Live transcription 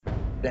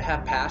To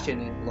have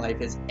passion in life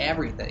is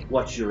everything.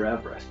 What's your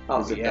Everest? Oh,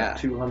 Is it yeah.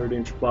 that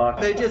 200-inch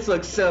box? They just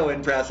look so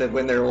impressive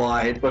when they're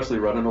wide. Especially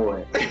running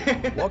away.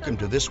 Welcome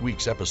to this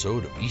week's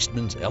episode of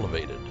Eastman's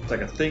Elevated. It's like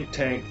a think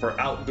tank for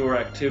outdoor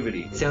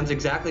activity. Sounds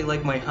exactly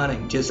like my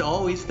hunting. Just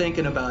always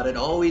thinking about it,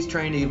 always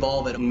trying to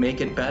evolve it and make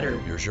it better.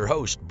 Here's your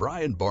host,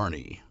 Brian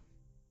Barney.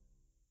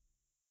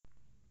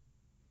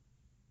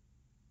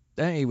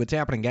 Hey, what's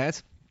happening,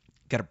 guys?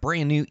 Got a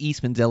brand new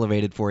Eastman's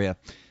Elevated for you.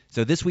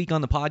 So this week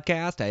on the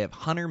podcast, I have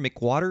Hunter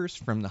McWaters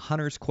from the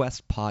Hunter's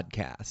Quest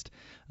podcast.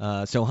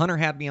 So Hunter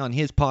had me on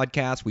his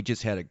podcast. We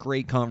just had a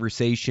great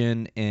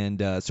conversation,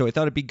 and so I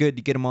thought it'd be good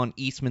to get him on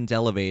Eastman's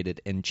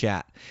Elevated and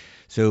chat.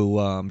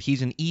 So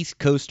he's an East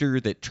Coaster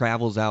that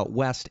travels out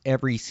west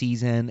every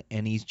season,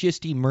 and he's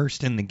just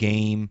immersed in the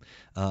game,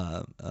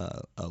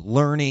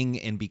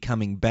 learning and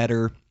becoming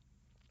better.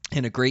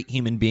 And a great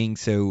human being.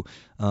 So,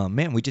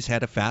 man, we just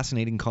had a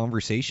fascinating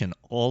conversation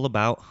all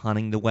about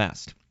hunting the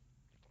West.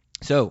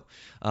 So,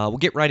 we'll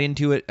get right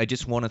into it. I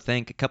just want to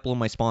thank a couple of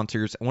my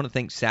sponsors. I want to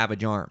thank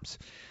Savage Arms.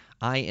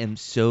 I am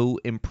so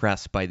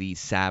impressed by these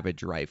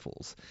Savage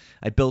rifles.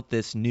 I built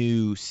this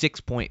new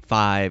 6.5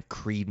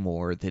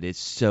 Creedmoor that is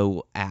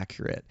so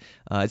accurate.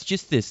 It's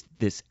just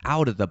this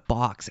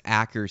out-of-the-box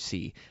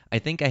accuracy. I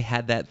think I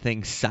had that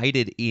thing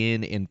sighted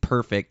in and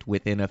perfect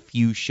within a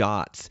few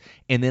shots,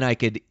 and then I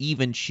could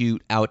even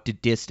shoot out to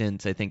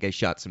distance. I think I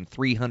shot some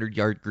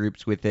 300-yard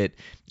groups with it,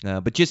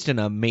 but just an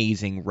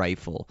amazing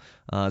rifle.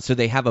 So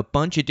they have a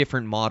bunch of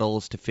different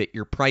models to fit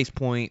your price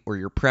point or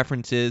your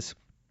preferences.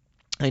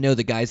 I know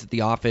the guys at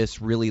the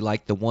office really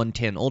like the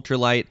 110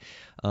 Ultralight.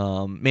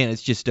 Man,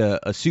 it's just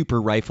a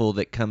super rifle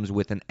that comes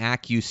with an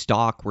Accu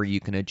stock where you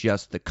can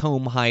adjust the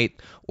comb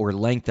height or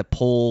length of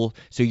pole.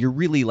 So you're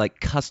really like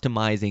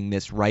customizing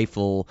this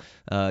rifle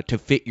to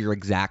fit your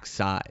exact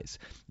size.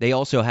 They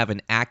also have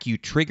an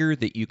Accu trigger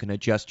that you can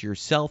adjust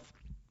yourself.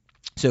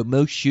 So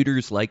most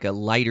shooters like a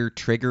lighter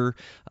trigger.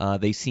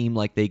 They seem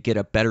like they get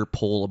a better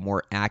pull, a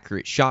more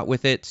accurate shot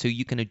with it. So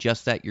you can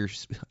adjust that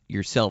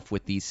yourself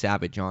with these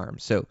Savage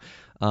Arms. So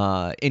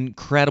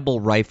incredible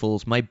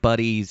rifles. My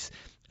buddies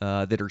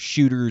that are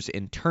shooters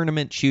and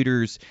tournament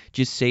shooters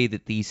just say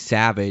that these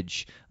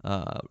Savage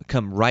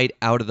come right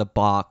out of the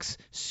box,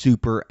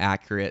 super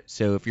accurate.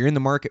 So if you're in the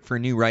market for a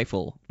new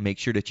rifle, make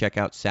sure to check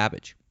out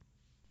Savage.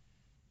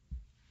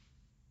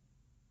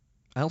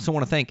 I also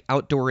want to thank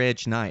Outdoor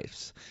Edge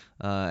Knives.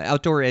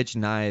 Outdoor Edge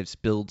Knives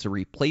builds a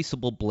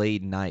replaceable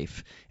blade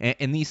knife,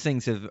 and these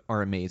things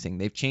are amazing.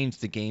 They've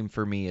changed the game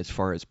for me as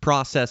far as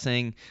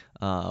processing.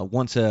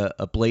 Once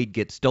a blade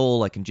gets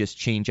dull, I can just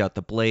change out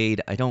the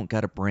blade. I don't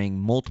got to bring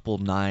multiple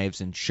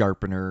knives and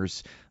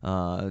sharpeners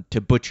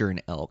to butcher an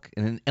elk.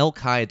 And elk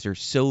hides are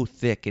so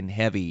thick and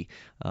heavy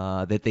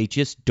that they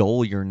just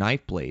dull your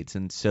knife blades.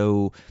 And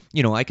so,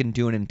 I can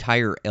do an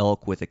entire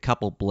elk with a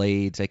couple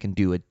blades. I can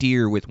do a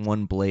deer with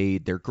one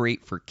blade. They're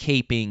great for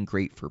caping,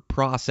 great for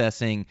processing,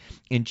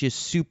 and just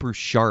super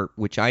sharp,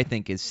 which I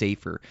think is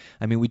safer.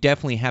 I mean, we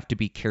definitely have to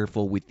be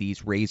careful with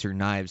these razor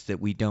knives that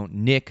we don't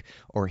nick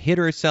or hit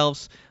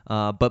ourselves.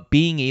 But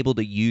being able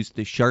to use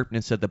the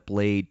sharpness of the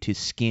blade to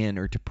skin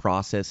or to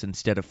process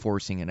instead of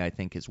forcing it, I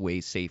think is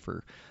way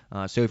safer.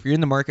 So if you're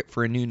in the market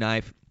for a new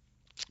knife,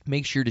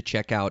 make sure to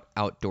check out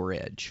Outdoor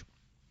Edge.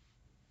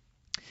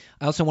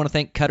 I also want to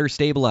thank Cutter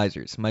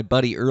Stabilizers. My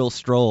buddy Earl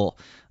Stroll,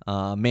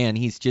 man,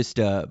 he's just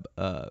a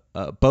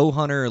bow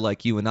hunter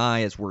like you and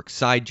I, has worked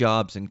side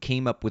jobs and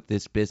came up with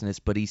this business,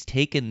 but he's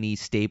taken these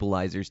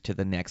stabilizers to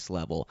the next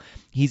level.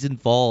 He's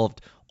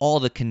involved all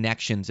the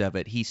connections of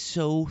it. He's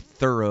so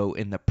thorough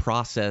in the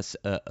process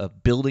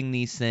of building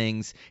these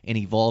things and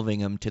evolving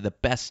them to the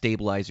best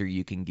stabilizer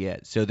you can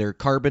get. So they're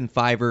carbon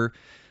fiber,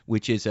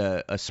 which is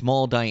a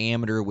small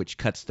diameter, which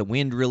cuts the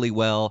wind really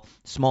well,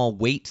 small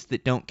weights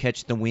that don't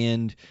catch the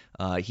wind.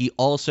 He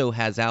also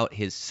has out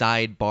his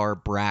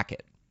sidebar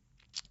bracket.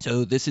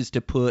 So this is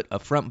to put a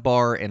front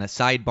bar and a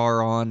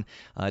sidebar on.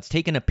 It's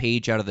taken a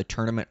page out of the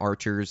Tournament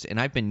Archers, and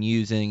I've been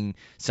using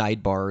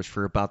sidebars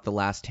for about the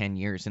last 10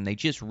 years, and they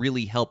just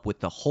really help with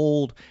the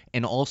hold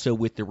and also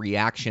with the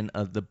reaction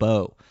of the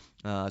bow.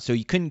 So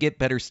you couldn't get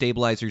better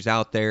stabilizers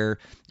out there.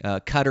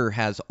 Cutter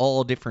has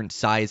all different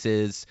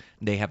sizes.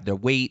 They have the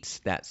weights,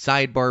 that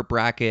sidebar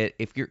bracket.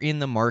 If you're in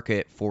the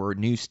market for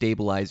new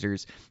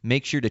stabilizers,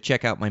 make sure to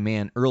check out my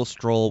man Earl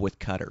Stroll with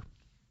Cutter.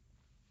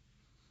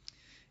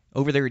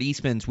 Over there at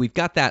Eastman's, we've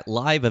got that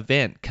live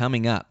event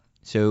coming up.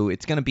 So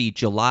it's going to be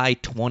July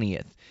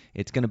 20th.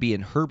 It's going to be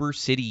in Heber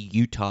City,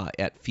 Utah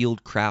at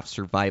Fieldcraft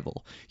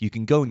Survival. You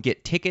can go and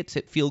get tickets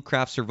at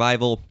Fieldcraft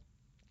Survival.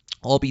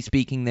 I'll be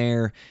speaking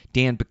there.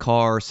 Dan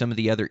Picard, some of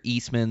the other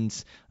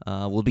Eastmans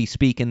will be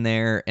speaking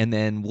there, and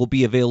then we'll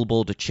be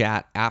available to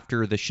chat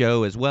after the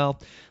show as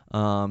well.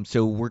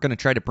 So we're going to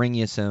try to bring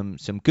you some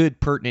good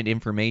pertinent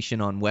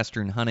information on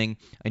Western hunting.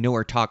 I know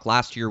our talk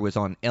last year was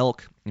on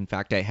elk. In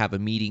fact, I have a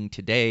meeting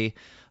today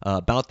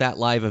about that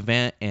live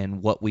event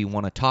and what we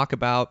want to talk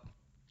about.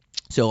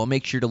 So I'll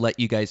make sure to let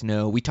you guys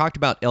know. We talked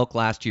about elk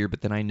last year, but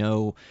then I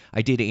know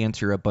I did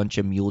answer a bunch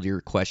of mule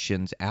deer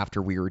questions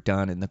after we were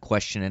done in the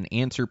question and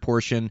answer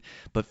portion.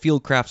 But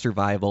Fieldcraft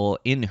Survival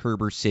in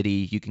Heber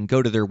City, you can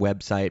go to their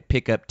website,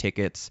 pick up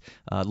tickets.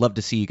 Love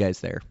to see you guys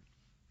there.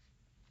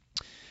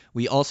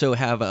 We also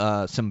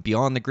have some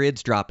Beyond the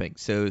Grids dropping.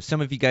 So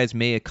some of you guys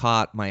may have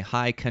caught my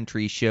High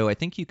Country show. I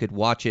think you could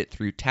watch it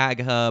through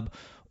Tag Hub,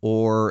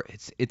 or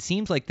it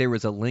seems like there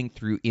was a link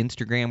through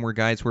Instagram where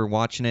guys were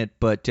watching it.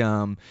 But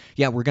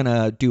yeah, we're going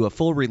to do a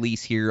full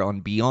release here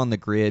on Beyond the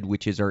Grid,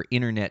 which is our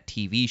internet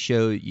TV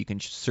show. You can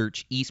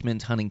search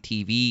Eastman's Hunting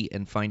TV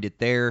and find it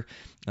there.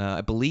 I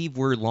believe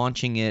we're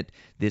launching it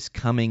this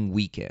coming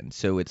weekend.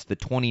 So it's the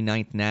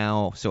 29th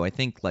now. So I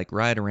think like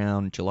right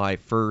around July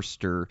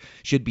 1st, or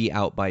should be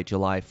out by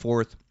July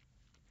 4th.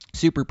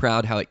 Super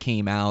proud how it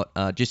came out.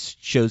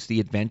 Just shows the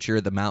adventure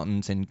of the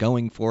mountains and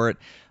going for it.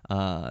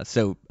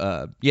 So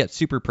yeah,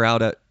 super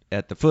proud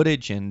at the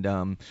footage and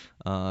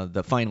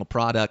the final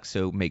product.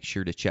 So make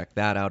sure to check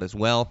that out as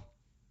well.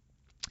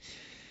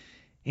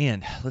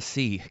 And let's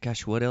see,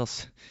 gosh, what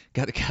else?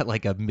 Got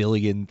like a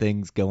million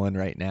things going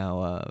right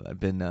now. I've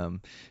been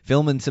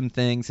filming some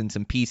things and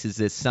some pieces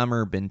this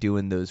summer. Been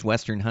doing those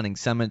Western Hunting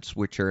Summits,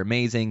 which are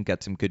amazing.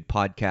 Got some good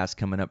podcasts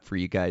coming up for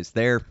you guys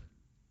there.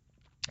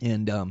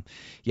 And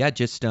yeah,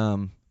 just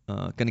gonna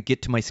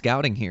get to my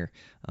scouting here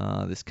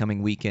this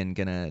coming weekend.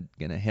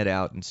 Gonna head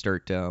out and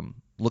start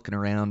looking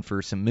around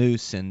for some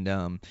moose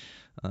and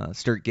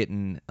start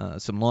getting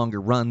some longer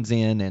runs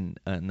in. And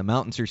the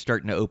mountains are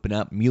starting to open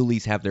up.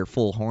 Muleys have their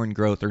full horn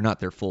growth, or not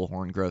their full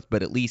horn growth,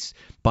 but at least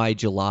by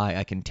July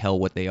I can tell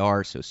what they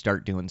are. So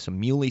start doing some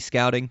muley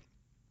scouting.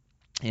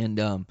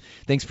 And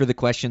thanks for the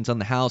questions on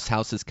the house.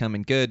 House is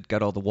coming good.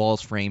 Got all the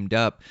walls framed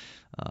up.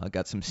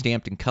 Got some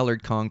stamped and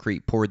colored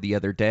concrete poured the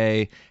other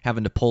day.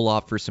 Having to pull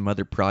off for some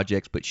other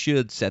projects, but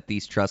should set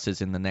these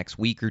trusses in the next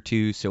week or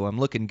two. So I'm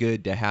looking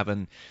good to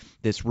having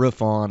this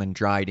roof on and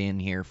dried in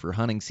here for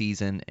hunting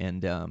season,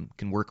 and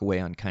can work away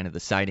on kind of the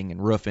siding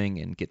and roofing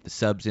and get the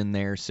subs in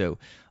there. So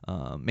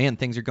man,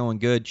 things are going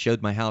good.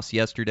 Showed my house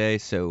yesterday,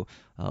 so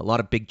a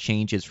lot of big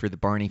changes for the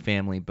Barney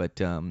family,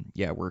 but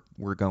yeah,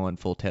 we're going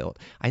full tilt.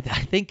 I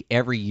think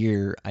every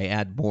year I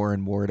add more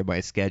and more to my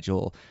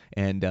schedule,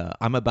 and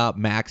I'm about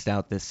maxed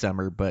out this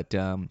summer, but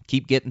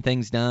keep getting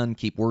things done,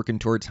 keep working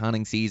towards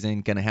hunting season.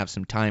 Gonna have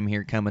some time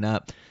here coming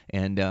up,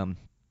 and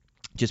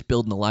just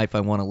building the life I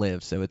want to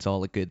live, so it's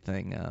all a good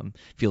thing.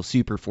 Feel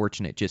super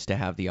fortunate just to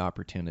have the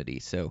opportunity.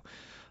 So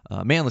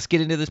man, let's get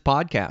into this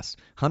podcast.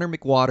 Hunter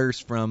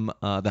McWaters from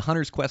the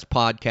Hunter's Quest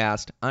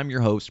podcast. I'm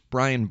your host,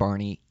 Brian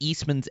Barney,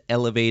 Eastman's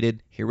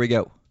Elevated. Here we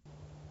go.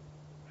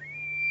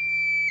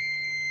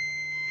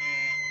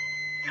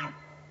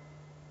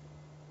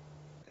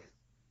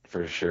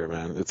 For sure,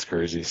 man. It's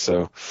crazy.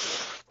 So,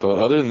 but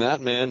other than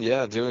that, man,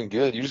 yeah, doing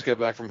good. You just got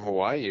back from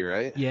Hawaii,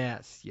 right?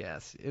 Yes.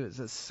 It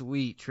was a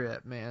sweet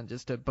trip, man.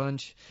 Just a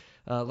bunch,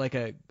 like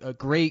a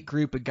great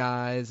group of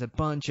guys, a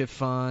bunch of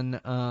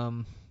fun.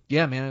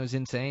 Yeah, man, it was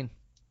insane.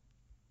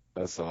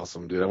 That's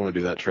awesome, dude. I want to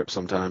do that trip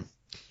sometime.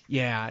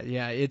 Yeah,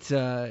 it's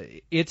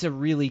a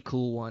really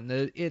cool one.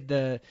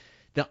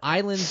 The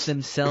islands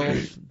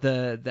themselves,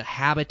 the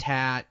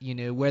habitat,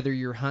 whether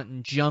you're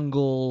hunting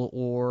jungle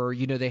or,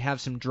 they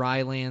have some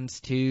dry lands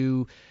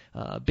too,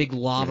 big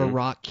lava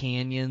rock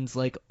canyons,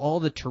 like all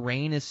the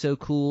terrain is so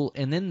cool.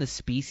 And then the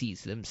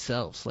species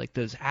themselves, like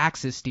those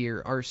axis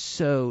deer are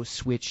so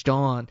switched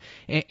on,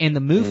 and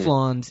the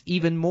mouflons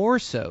even more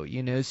so,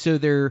 so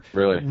they're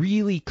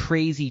really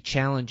crazy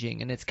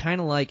challenging. And it's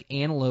kind of like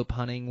antelope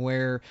hunting,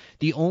 where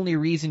the only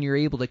reason you're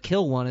able to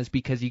kill one is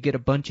because you get a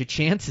bunch of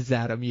chances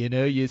at them,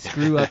 you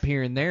screw up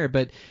here and there.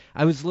 But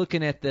I was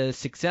looking at the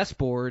success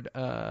board,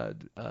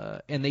 and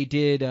they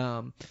did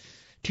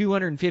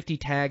 250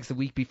 tags the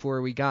week before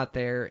we got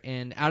there,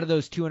 and out of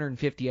those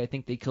 250, I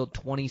think they killed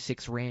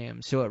 26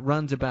 rams. So it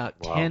runs about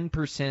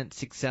 10%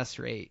 success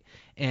rate.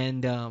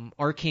 And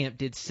our camp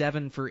did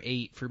 7 for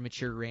 8 for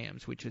mature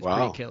rams, which was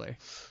pretty killer.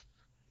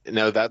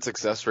 Now, that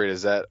success rate,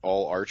 is that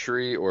all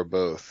archery or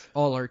both?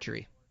 All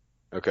archery.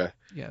 Okay.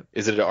 Yeah.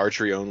 Is it an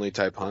archery only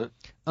type hunt?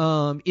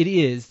 It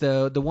is.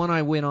 The one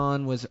I went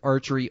on was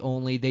archery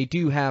only. They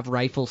do have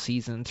rifle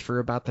seasons for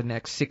about the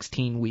next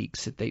 16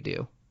 weeks that they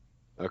do.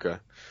 Okay.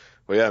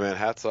 Well, yeah, man,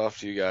 hats off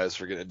to you guys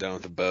for getting it done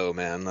with the bow,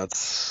 man.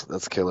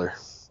 That's killer.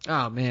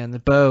 Oh man, the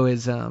bow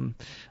is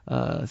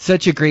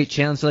such a great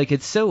challenge. Like,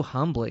 it's so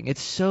humbling.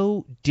 It's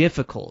so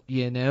difficult,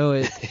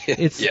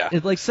 It's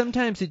it, like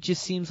sometimes it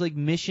just seems like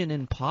mission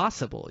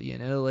impossible,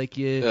 Like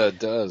it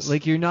does.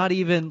 Like you're not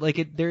even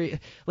there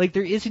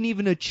isn't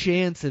even a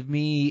chance of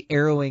me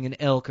arrowing an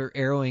elk or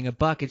arrowing a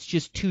buck. It's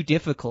just too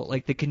difficult.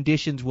 Like the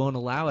conditions won't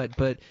allow it.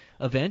 But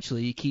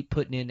eventually, you keep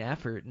putting in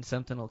effort, and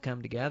something will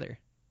come together.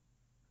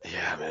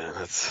 Yeah, man,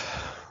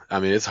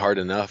 it's hard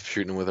enough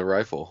shooting with a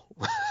rifle.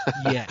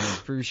 Yeah,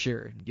 for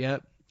sure.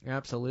 Yep,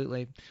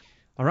 absolutely.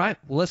 All right,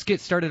 well, let's get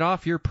started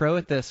off. You're a pro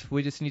at this.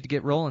 We just need to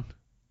get rolling.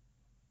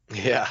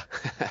 Yeah.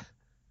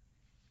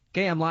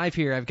 Okay, I'm live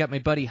here. I've got my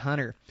buddy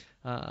Hunter.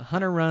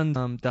 Hunter runs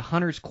the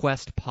Hunter's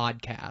Quest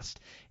podcast,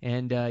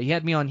 and he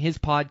had me on his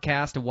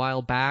podcast a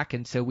while back,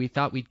 and so we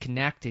thought we'd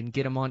connect and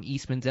get him on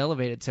Eastman's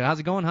Elevated. So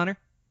how's it going, Hunter?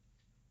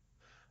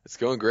 It's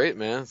going great,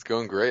 man. It's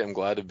going great. I'm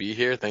glad to be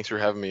here. Thanks for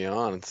having me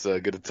on. It's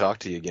good to talk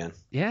to you again.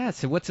 Yeah,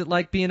 so what's it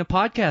like being a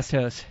podcast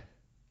host?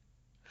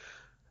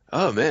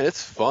 Oh, man,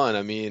 it's fun.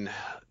 I mean,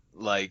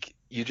 like,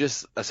 I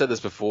said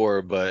this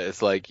before, but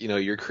it's like,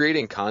 you're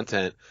creating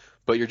content,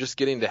 but you're just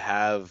getting to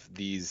have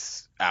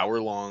these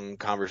hour-long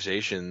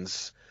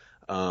conversations,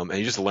 and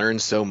you just learn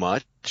so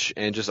much,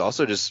 and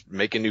just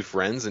making new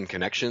friends and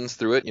connections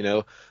through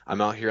it.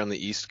 I'm out here on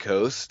the East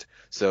Coast,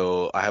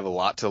 so I have a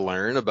lot to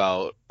learn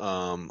about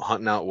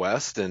hunting out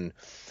west, and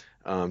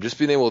just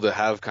being able to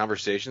have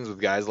conversations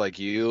with guys like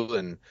you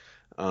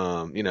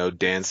and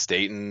Dan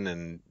Staten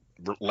and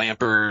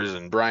Lampers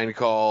and Brian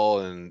Call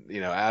and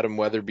Adam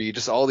Weatherby,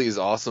 just all these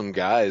awesome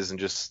guys, and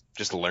just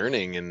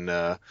learning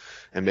and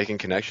making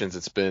connections.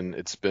 It's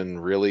been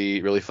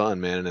really, really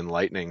fun, man, and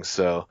enlightening.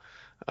 So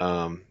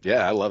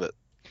yeah, I love it.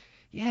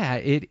 Yeah,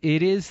 it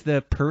is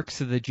the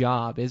perks of the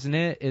job, isn't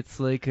it? It's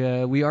like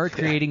we are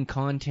creating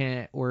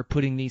content or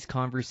putting these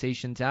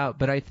conversations out,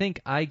 but I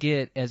think I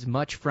get as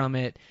much from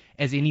it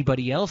as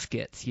anybody else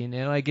gets.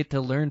 I get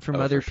to learn from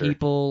other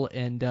people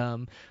and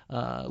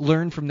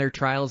learn from their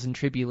trials and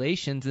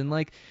tribulations, and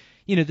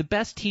the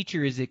best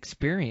teacher is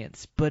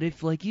experience. But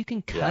if you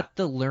can cut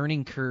the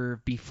learning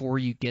curve before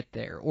you get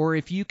there, or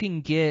if you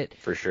can get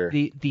for sure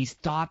these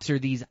thoughts or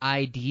these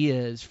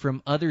ideas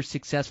from other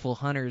successful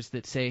hunters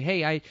that say,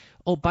 hey,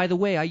 by the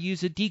way, I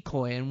use a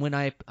decoy, and when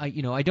I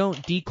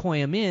don't decoy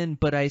them in,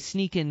 but I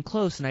sneak in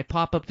close and I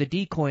pop up the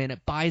decoy and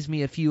it buys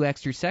me a few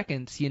extra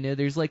seconds.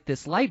 There's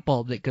this light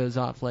bulb that goes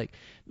off.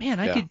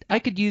 Man, I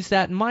could use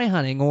that in my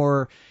hunting.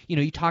 Or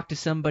you talk to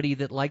somebody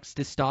that likes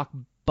to stalk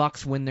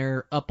bucks when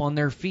they're up on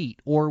their feet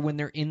or when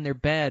they're in their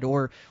bed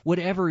or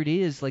whatever it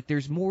is.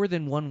 There's more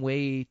than one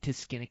way to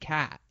skin a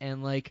cat,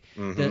 and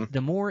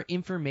the more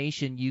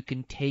information you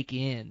can take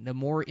in, the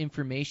more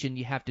information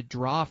you have to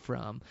draw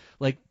from,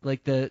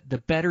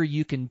 the better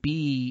you can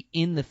be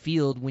in the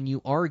field when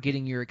you are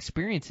getting your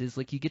experiences.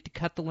 You get to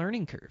cut the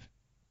learning curve.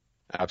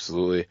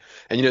 Absolutely.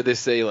 And they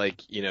say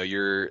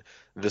you're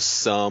the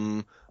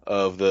sum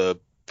of the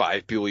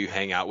 5 people you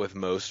hang out with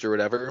most or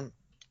whatever.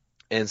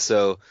 And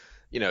so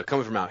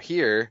coming from out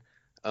here,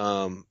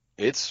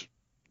 it's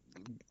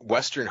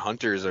Western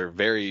hunters are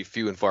very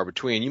few and far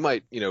between. You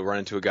might, run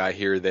into a guy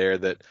here or there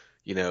that,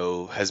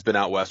 has been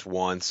out west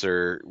once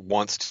or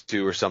wants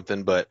to or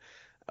something, but,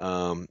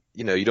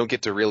 you don't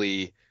get to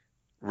really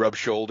rub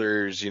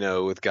shoulders,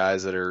 with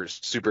guys that are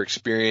super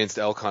experienced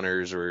elk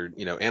hunters or,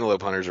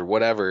 antelope hunters or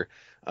whatever.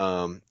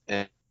 And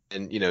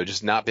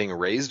just not being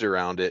raised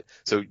around it.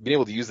 So being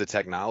able to use the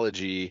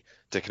technology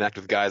to connect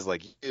with guys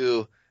like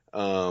you,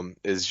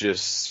 is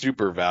just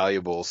super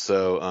valuable.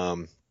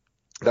 So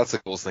that's the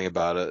coolest thing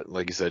about it.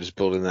 Like you said, just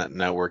building that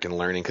network and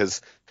learning,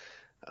 because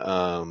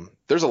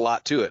there's a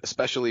lot to it,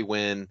 especially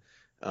when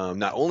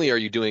not only are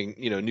you doing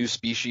new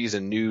species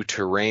and new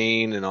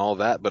terrain and all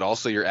that, but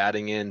also you're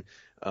adding in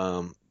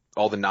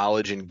all the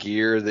knowledge and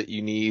gear that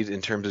you need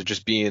in terms of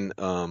just being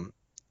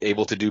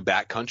able to do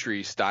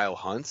backcountry style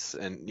hunts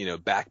and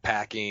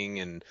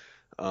backpacking and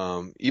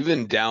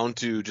even down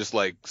to just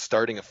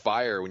starting a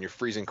fire when you're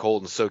freezing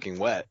cold and soaking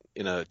wet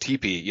in a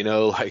teepee,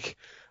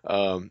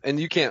 and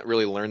you can't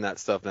really learn that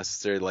stuff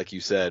necessarily, like you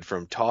said,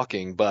 from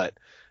talking, but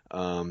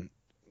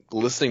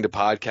listening to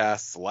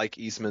podcasts like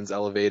Eastman's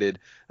Elevated,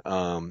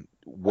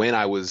 when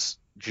I was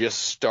just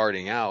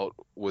starting out,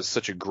 was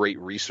such a great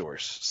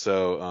resource.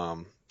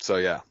 So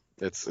yeah,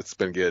 it's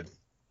been good.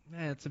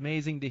 Man, it's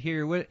amazing to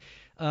hear. What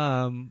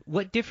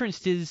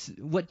differences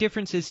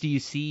do you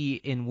see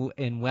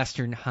in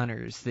Western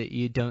hunters that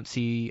you don't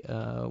see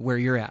where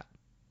you're at?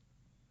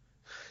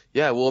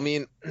 Yeah, well, I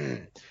mean,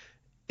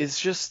 it's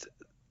just,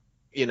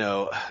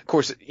 of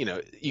course,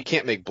 you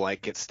can't make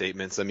blanket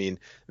statements. I mean,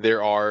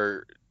 there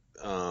are,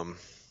 how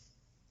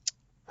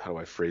do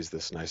I phrase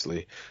this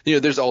nicely?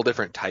 There's all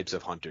different types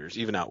of hunters,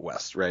 even out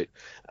west, right?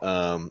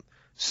 But,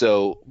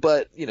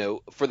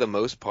 for the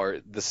most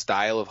part, the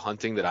style of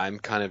hunting that I'm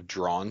kind of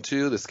drawn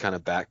to, this kind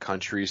of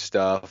backcountry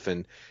stuff,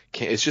 and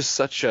it's just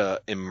such a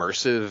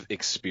immersive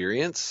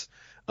experience.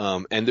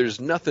 And there's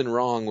nothing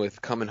wrong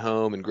with coming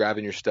home and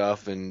grabbing your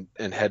stuff and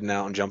heading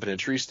out and jumping in a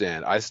tree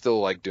stand. I still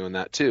like doing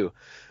that too.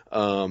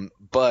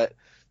 But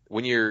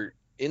when you're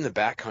in the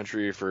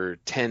backcountry for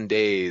 10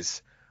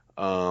 days,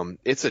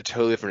 it's a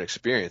totally different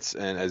experience.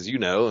 And as you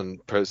know, and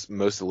most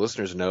of the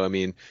listeners know, I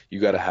mean, you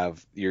got to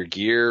have your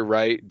gear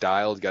right,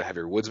 dialed. You got to have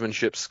your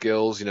woodsmanship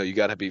skills. You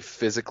got to be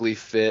physically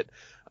fit,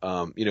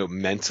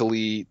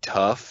 mentally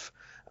tough,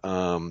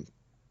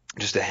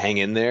 just to hang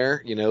in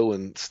there,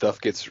 when stuff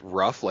gets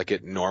rough like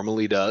it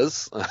normally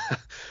does.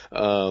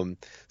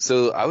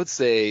 So I would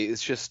say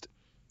there's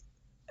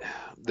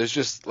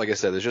just, like I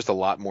said, there's just a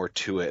lot more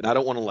to it. And I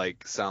don't want to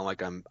sound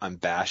like I'm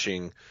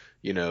bashing,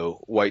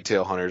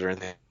 whitetail hunters or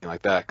anything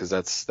like that, because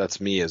that's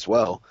me as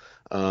well.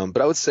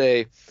 But I would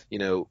say,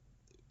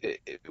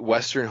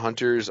 Western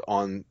hunters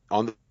on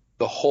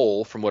the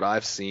whole, from what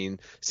I've seen,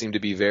 seem to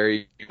be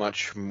very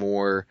much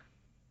more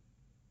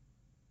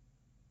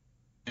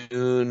in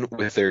tune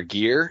with their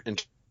gear in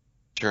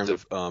terms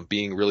of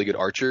being really good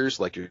archers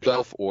like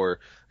yourself, or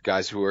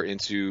guys who are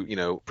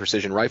into,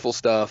 precision rifle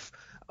stuff.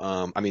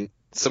 I mean,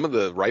 some of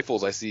the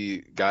rifles I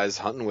see guys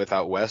hunting with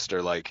out west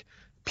are like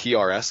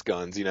PRS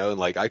guns, and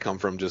like I come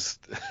from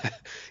just,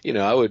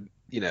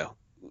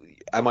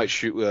 I might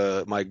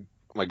shoot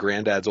my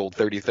granddad's old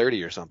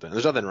 30-30 or something.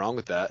 There's nothing wrong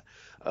with that.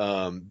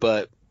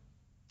 But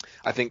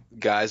I think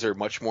guys are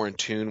much more in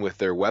tune with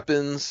their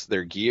weapons,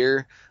 their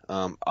gear.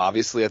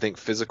 Obviously, I think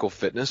physical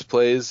fitness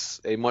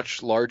plays a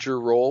much larger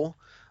role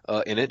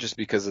in it, just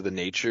because of the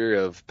nature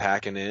of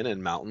packing in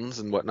and mountains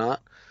and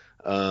whatnot.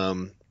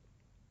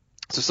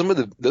 So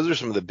those are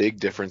some of the big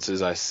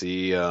differences I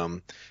see.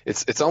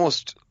 It's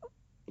almost,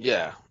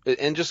 yeah,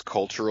 and just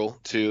cultural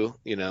too.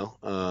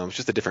 It's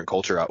just a different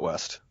culture out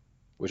west,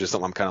 which is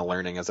something I'm kind of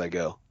learning as I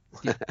go.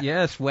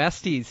 Yes,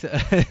 Westies.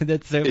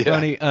 That's so Yeah.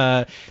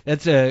 funny.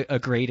 That's a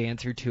great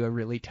answer to a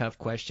really tough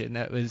question.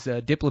 That was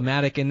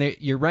diplomatic, and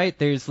you're right.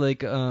 There's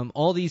like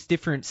all these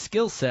different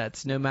skill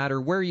sets, no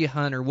matter where you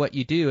hunt or what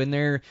you do.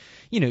 And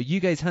you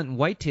guys hunting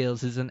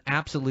whitetails is an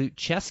absolute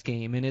chess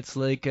game, and it's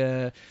like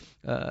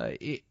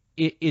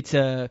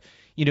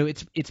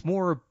it's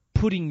more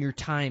putting your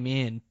time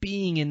in,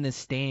 being in the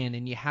stand,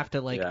 and you have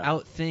to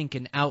outthink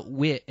and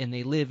outwit, and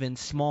they live in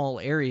small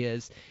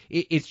areas.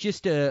 It's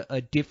just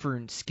a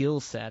different skill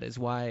set is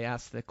why I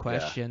asked the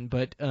question.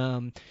 Yeah.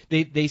 But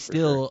they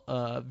still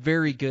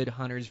very good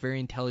hunters, very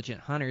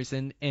intelligent hunters,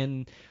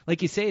 and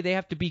like you say, they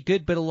have to be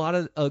good, but a lot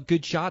of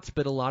good shots,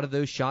 but a lot of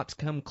those shots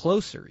come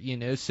closer,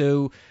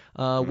 So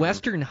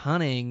Western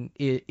hunting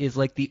is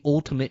like the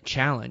ultimate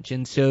challenge,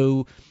 and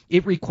so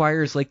it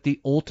requires like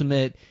the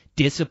ultimate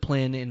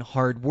discipline and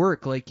hard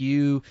work. Like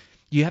you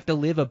have to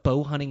live a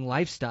bow hunting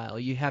lifestyle.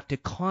 You have to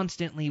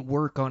constantly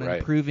work on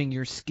improving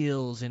your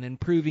skills and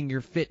improving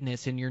your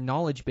fitness and your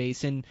knowledge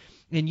base. And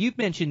you've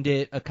mentioned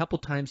it a couple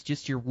times,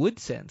 just your wood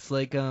sense.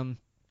 Like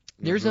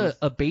there's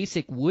a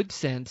basic wood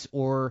sense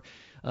or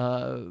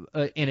an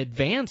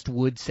advanced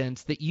wood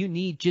sense that you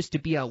need just to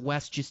be out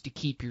west, just to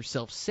keep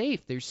yourself safe.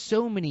 There's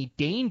so many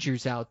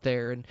dangers out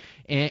there,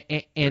 and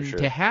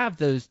to have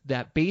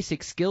that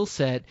basic skill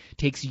set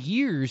takes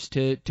years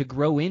to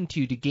grow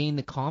into, to gain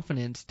the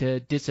confidence to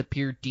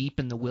disappear deep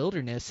in the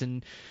wilderness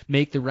and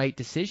make the right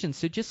decisions.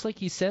 So just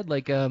like you said,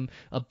 like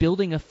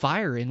building a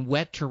fire in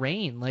wet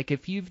terrain, like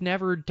if you've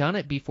never done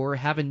it before,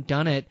 haven't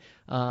done it,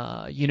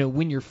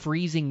 when you're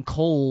freezing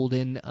cold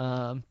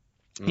and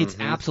it's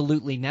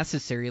absolutely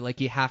necessary, like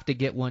you have to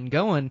get one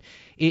going.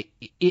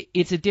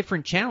 It's a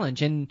different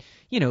challenge. And,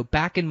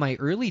 back in my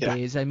early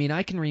days, I mean,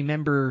 I can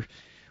remember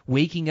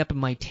waking up in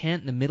my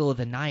tent in the middle of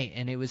the night,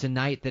 and it was a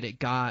night that it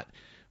got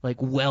like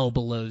well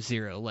below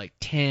zero, like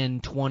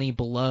 10, 20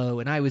 below,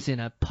 and I was in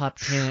a pup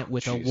tent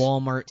with a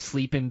Walmart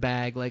sleeping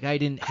bag. Like I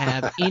didn't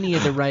have any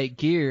of the right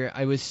gear.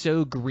 I was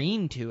so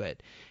green to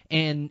it.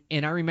 And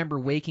I remember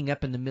waking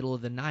up in the middle of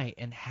the night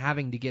and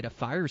having to get a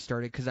fire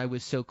started because I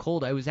was so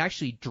cold. I was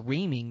actually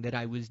dreaming that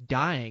I was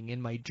dying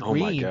in my dream. Oh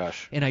my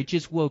gosh. And I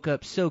just woke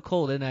up so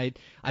cold, and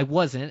I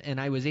wasn't,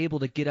 and I was able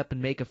to get up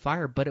and make a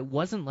fire, but it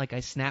wasn't like I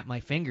snapped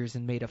my fingers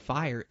and made a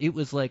fire. It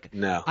was like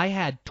I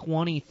had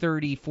 20,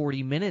 30,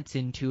 40 minutes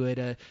into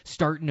it,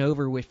 starting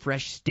over with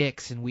fresh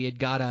sticks, and we had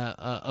got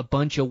a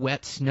bunch of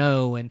wet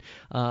snow, and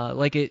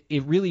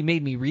it really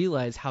made me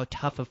realize how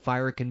tough a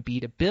fire can be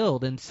to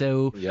build. And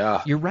so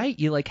you're right.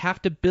 You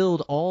have to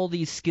build all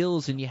these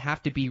skills, and you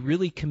have to be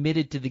really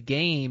committed to the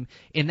game,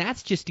 and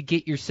that's just to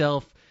get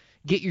yourself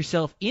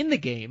in the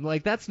game.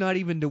 Like that's not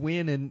even to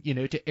win and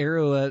to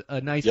arrow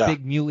a nice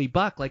big muley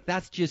buck. Like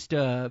that's just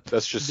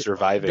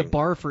surviving the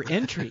bar for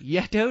entry.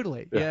 Yeah,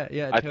 totally.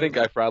 Yeah. I think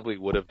I probably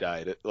would have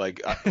died.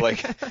 Like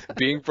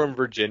being from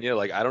Virginia,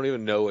 like I don't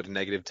even know what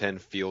 -10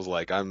 feels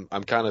like. I'm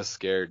kind of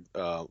scared.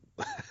 I'm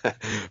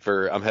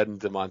heading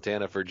to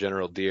Montana for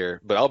General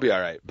Deer, but I'll be all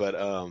right. But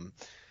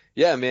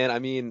yeah, man. I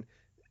mean,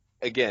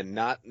 again,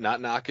 not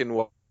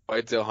knocking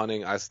whitetail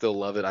hunting. I still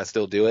love it. I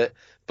still do it.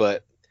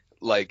 But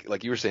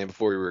like you were saying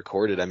before we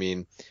recorded, I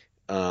mean,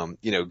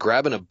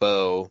 grabbing a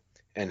bow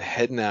and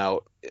heading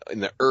out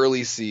in the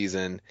early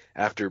season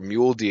after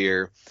mule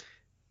deer,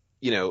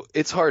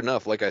 it's hard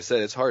enough. Like I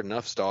said, it's hard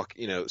enough spot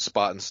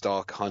and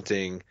stalk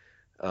hunting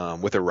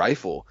with a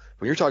rifle.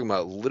 When you're talking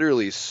about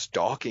literally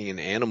stalking an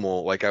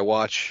animal, like I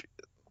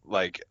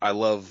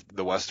love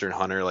the Western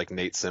hunter. Like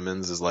Nate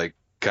Simmons is like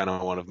kind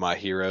of one of my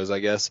heroes, I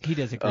guess. He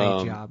does a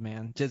great job,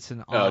 man. Just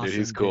an awesome dude,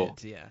 he's cool.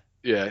 Dude, yeah.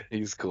 Yeah,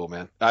 he's cool,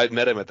 man. I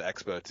met him at the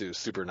expo too.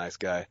 Super nice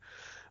guy.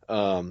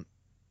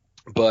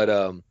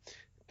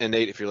 And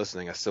Nate, if you're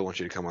listening, I still want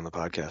you to come on the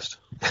podcast.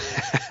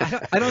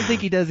 I don't think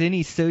he does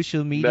any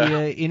social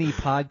media, any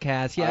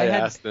podcasts. Yeah, I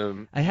asked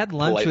him. I had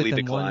lunch with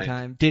him one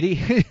time. Did he?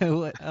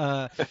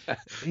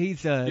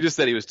 He's He just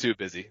said he was too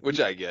busy,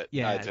 which I get.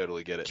 Yeah, I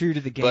totally get it. True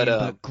to the game,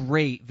 but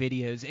great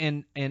videos,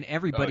 and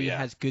everybody yeah.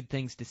 has good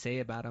things to say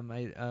about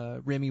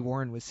him. Remy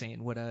Warren was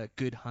saying what a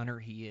good hunter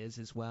he is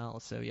as well.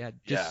 So yeah,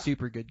 just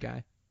super good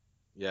guy.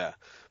 Yeah.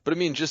 But I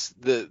mean, just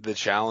the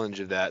challenge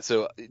of that.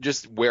 So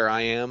just where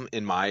I am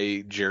in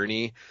my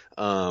journey,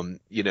 I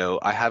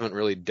haven't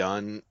really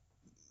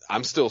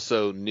I'm still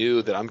so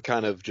new that I'm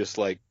kind of just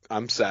like,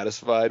 I'm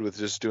satisfied with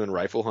just doing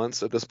rifle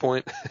hunts at this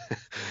point.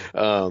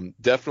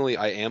 Definitely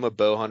I am a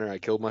bow hunter. I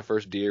killed my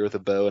first deer with a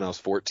bow when I was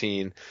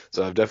 14.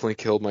 So I've definitely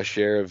killed my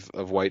share of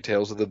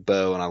whitetails with a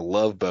bow, and I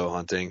love bow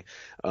hunting.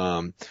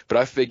 But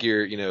I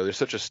figure, there's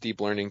such a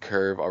steep learning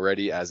curve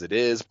already as it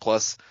is.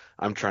 Plus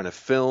I'm trying to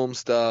film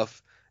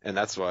stuff. And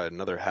that's why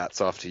another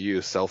hats off to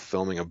you,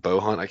 self-filming a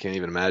bow hunt. I can't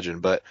even imagine.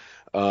 But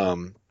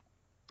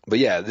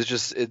yeah, there's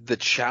just the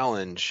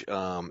challenge,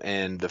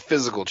 and the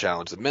physical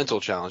challenge, the mental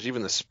challenge,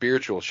 even the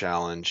spiritual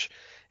challenge.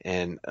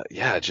 And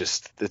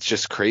it's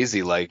just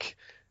crazy, like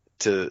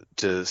to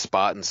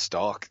spot and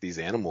stalk these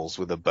animals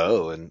with a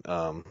bow,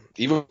 and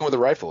even with a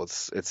rifle,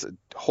 it's a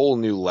whole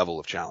new level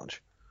of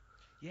challenge.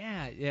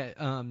 Yeah.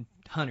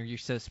 Hunter, you're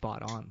so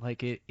spot on.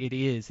 Like it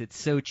is. It's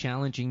so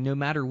challenging no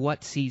matter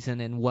what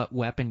season and what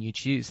weapon you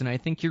choose. And I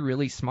think you're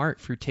really smart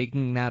for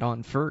taking that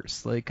on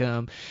first. Like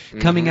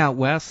coming out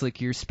west,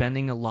 like you're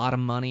spending a lot of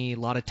money, a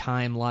lot of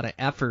time, a lot of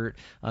effort.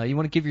 You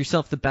want to give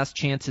yourself the best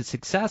chance at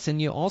success,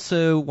 and you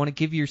also want to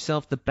give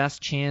yourself the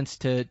best chance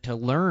to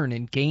learn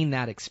and gain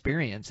that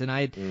experience. And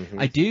I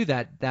do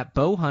that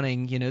bow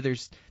hunting,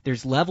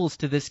 there's levels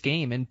to this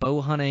game, and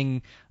bow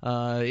hunting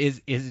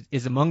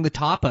is among the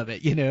top of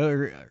it,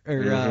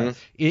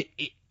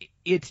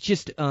 it's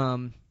just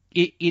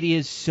it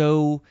is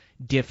so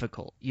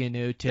difficult,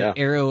 to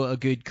arrow a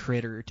good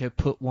critter, to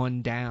put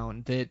one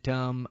down, that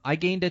I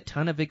gained a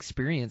ton of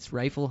experience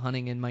rifle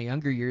hunting in my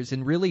younger years,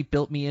 and really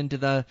built me into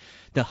the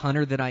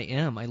hunter that I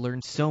am. I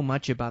learned so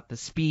much about the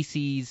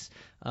species,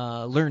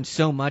 learned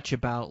so much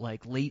about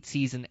like late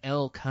season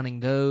elk, hunting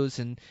those,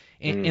 and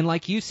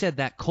like you said,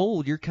 that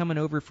cold, you're coming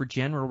over for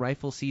general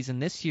rifle season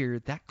this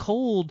year, that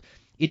cold,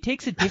 it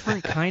takes a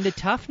different kind of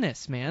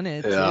toughness, man.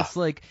 It's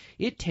like,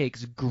 it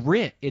takes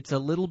grit. It's a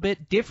little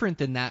bit different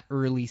than that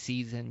early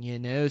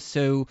season,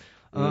 So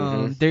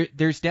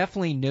there's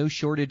definitely no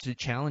shortage of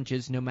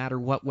challenges, no matter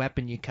what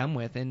weapon you come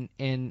with.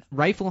 And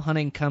rifle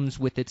hunting comes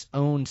with its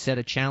own set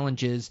of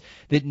challenges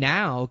that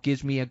now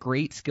gives me a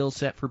great skill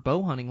set for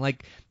bow hunting.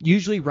 Like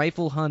usually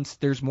rifle hunts,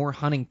 there's more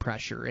hunting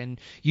pressure,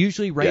 and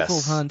usually rifle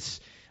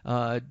hunts,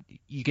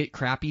 you get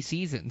crappy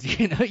seasons,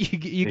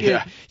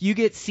 you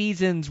get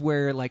seasons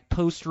where like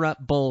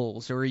post-rut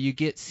bulls, or you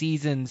get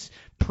seasons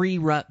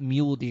pre-rut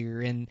mule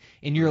deer, and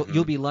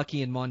you'll be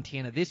lucky in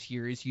Montana this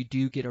year is you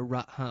do get a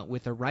rut hunt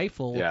with a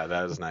rifle. Yeah,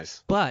 that is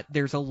nice. But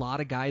there's a lot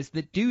of guys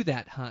that do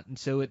that hunt, and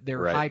so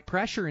they're high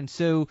pressure, and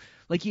so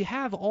like you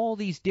have all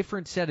these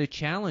different set of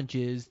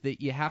challenges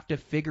that you have to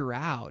figure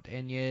out,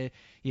 and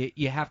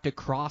you have to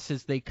cross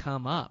as they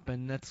come up,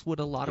 and that's what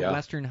a lot of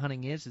Western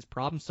hunting is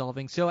problem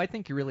solving. So I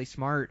think you're really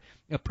smart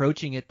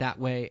approaching it that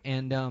way,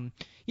 and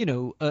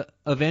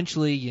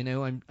eventually,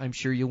 I'm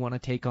sure you'll want to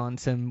take on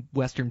some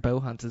Western bow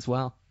hunts as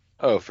well.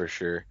 Oh, for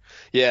sure.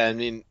 Yeah, I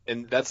mean,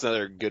 and that's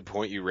another good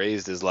point you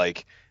raised, is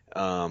like,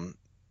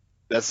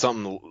 that's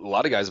something a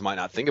lot of guys might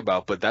not think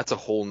about, but that's a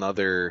whole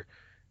nother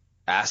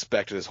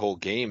aspect of this whole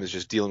game, is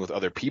just dealing with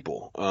other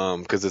people.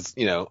 Cause it's,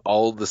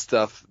 all the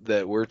stuff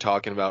that we're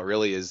talking about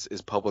really is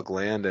public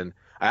land. And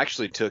I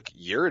actually took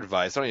your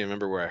advice. I don't even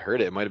remember where I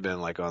heard it. It might've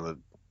been like I don't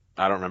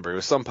remember. It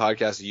was some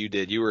podcast you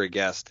did. You were a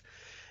guest,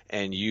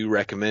 and you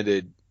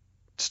recommended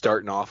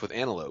starting off with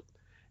antelope.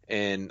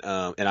 And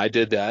I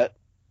did that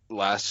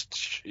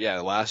last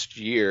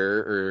year,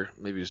 or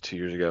maybe it was 2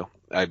 years ago.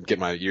 I get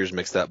my years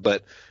mixed up,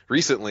 but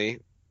recently,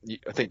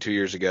 I think 2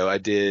 years ago, I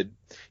did,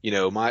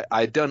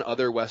 I'd done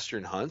other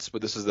Western hunts, but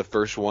this is the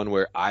first one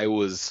where I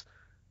was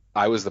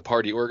the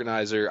party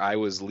organizer. I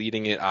was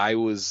leading it. I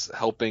was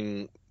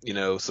helping,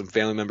 some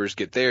family members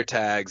get their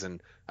tags,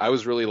 and I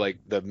was really like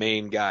the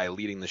main guy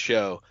leading the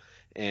show.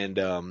 And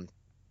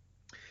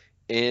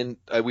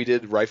we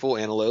did rifle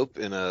antelope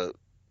in a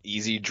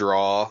easy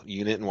draw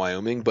unit in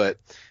Wyoming, but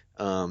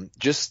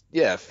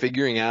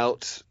figuring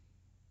out,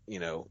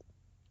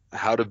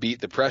 how to beat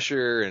the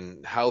pressure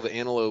and how the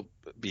antelope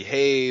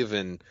behave,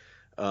 and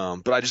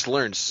but I just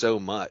learned so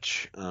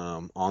much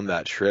on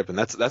that trip, and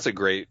that's a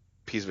great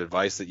piece of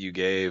advice that you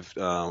gave.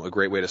 A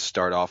great way to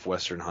start off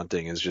Western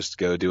hunting is just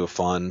go do a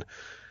fun,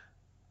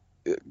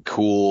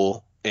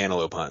 cool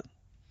antelope hunt.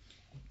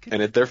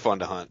 And they're fun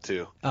to hunt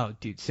too. Oh,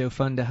 dude, so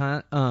fun to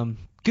hunt.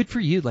 Good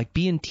for you, like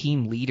being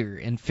team leader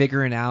and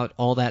figuring out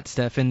all that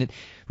stuff. And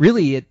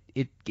really,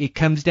 it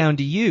comes down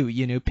to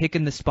you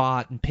picking the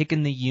spot and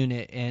picking the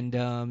unit, and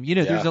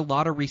there's a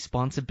lot of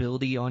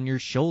responsibility on your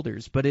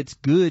shoulders, but it's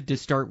good to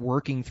start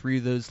working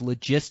through those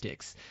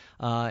logistics.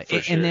 Sure.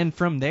 And then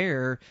from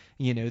there,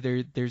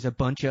 there's a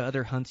bunch of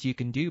other hunts you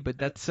can do, but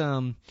that's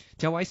how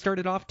I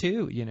started off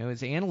too,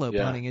 is antelope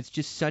hunting. It's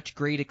just such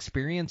great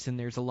experience, and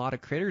there's a lot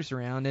of critters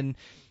around, and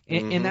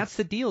that's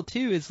the deal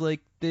too, is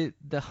like the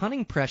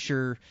hunting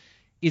pressure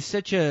is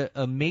such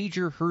a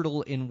major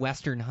hurdle in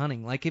Western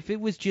hunting. Like if it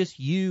was just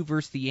you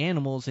versus the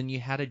animals and you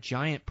had a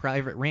giant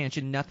private ranch,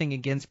 and nothing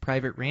against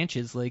private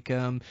ranches, like,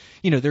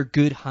 they're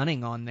good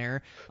hunting on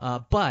there,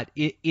 but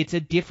it's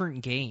a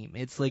different game.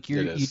 It's like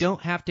you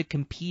don't have to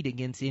compete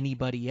against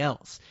anybody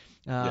else.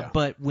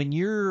 But when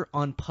you're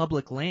on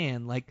public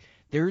land, like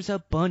there's a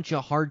bunch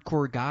of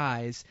hardcore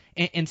guys,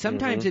 and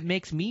sometimes it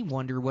makes me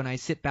wonder when I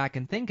sit back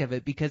and think of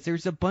it, because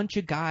there's a bunch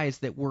of guys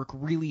that work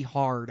really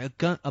hard,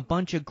 a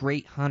bunch of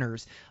great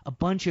hunters, a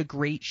bunch of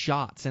great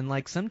shots, and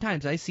like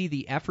sometimes I see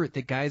the effort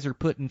that guys are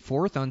putting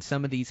forth on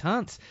some of these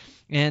hunts,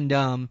 and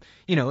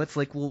it's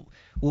like, well,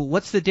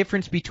 what's the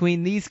difference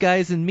between these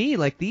guys and me?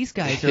 Like these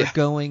guys are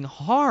going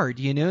hard,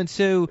 and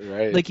so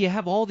like you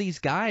have all these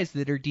guys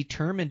that are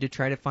determined to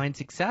try to find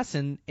success,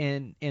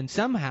 and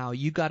somehow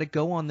you got to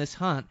go on this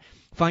hunt,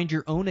 find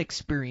your own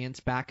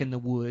experience back in the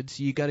woods.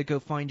 You got to go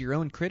find your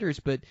own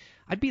critters. But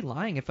I'd be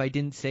lying if I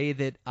didn't say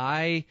that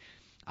I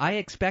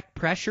expect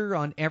pressure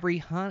on every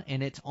hunt,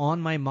 and it's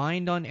on my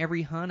mind on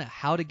every hunt,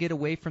 how to get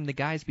away from the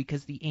guys,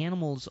 because the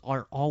animals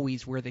are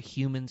always where the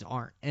humans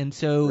aren't. And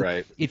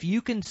so if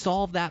you can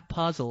solve that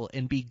puzzle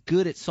and be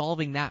good at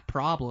solving that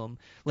problem,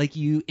 like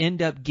you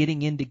end up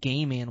getting into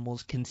game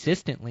animals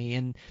consistently.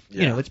 And,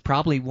 it's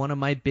probably one of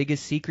my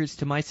biggest secrets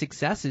to my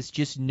success is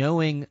just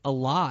knowing a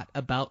lot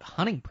about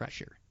hunting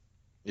pressure.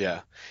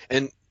 Yeah.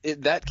 And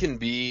that can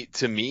be,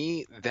 to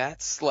me,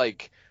 that's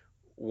like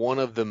one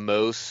of the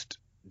most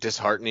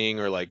disheartening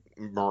or like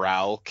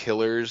morale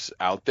killers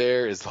out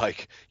there, is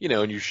like,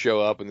 and you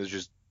show up and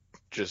there's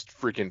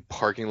just freaking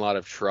parking lot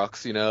of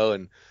trucks,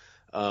 and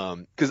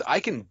because I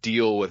can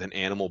deal with an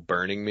animal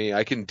burning me.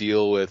 I can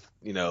deal with,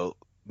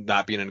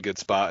 not being in a good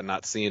spot and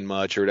not seeing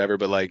much or whatever,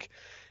 but like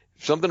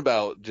something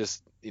about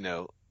just,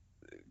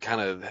 kind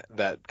of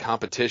that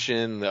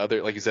competition, the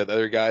other, like you said, the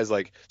other guys,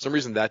 like for some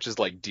reason that just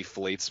like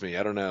deflates me.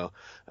 I don't know.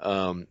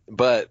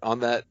 But on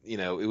that, it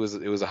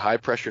was a high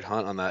pressured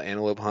hunt on that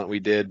antelope hunt we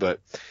did.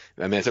 But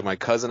I mean, I took my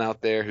cousin out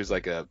there who's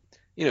like a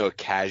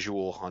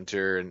casual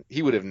hunter, and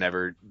he would have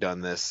never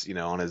done this,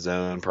 on his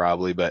own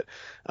probably, but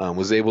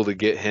was able to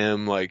get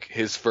him like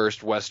his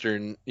first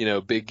Western,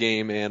 big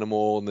game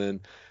animal. And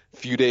then a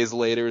few days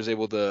later was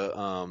able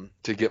to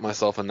get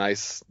myself a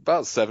nice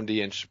about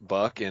 70-inch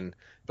buck, and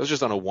it was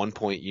just on a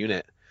 1-point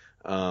unit.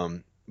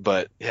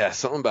 But yeah,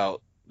 something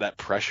about that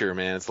pressure,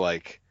 man. It's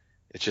like,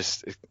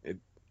 it's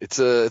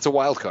a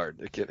wild card.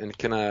 It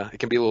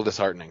can be a little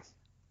disheartening.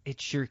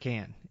 It sure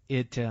can.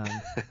 It,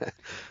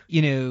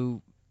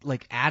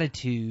 like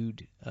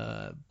attitude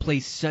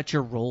plays such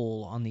a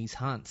role on these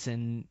hunts,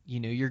 and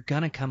you're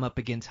gonna come up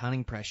against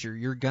hunting pressure.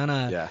 You're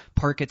gonna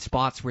park at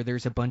spots where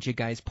there's a bunch of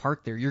guys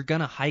parked there. You're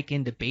gonna hike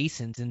into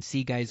basins and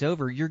see guys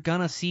over. You're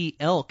gonna see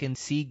elk and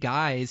see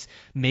guys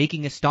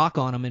making a stalk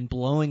on them and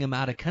blowing them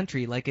out of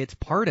country. Like, it's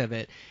part of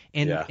it.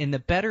 And the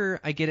better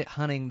I get at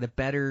hunting, the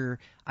better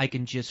I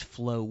can just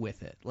flow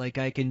with it. Like,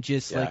 I can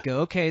just like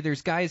go, okay,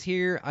 there's guys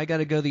here, I got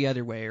to go the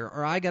other way,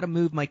 or I got to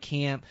move my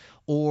camp,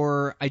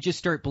 or I just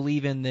start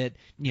believing that,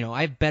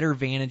 I have better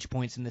vantage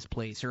points in this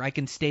place, or I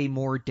can stay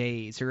more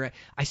days, or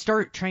I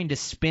start trying to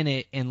spin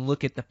it and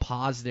look at the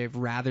positive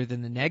rather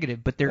than the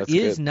negative. But there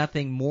is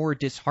nothing more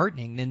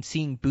disheartening than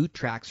seeing boot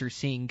tracks or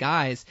seeing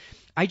guys.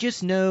 I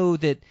just know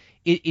that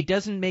it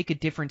doesn't make a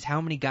difference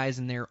how many guys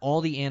in there. All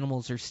the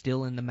animals are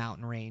still in the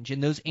mountain range,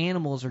 and those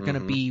animals are going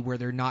to be where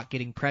they're not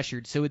getting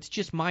pressured. So it's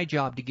just my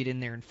job to get in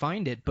there and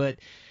find it. But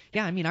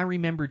yeah, I mean, I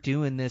remember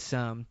doing this.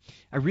 I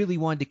really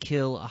wanted to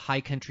kill a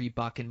high country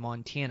buck in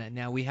Montana.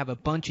 Now, we have a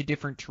bunch of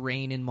different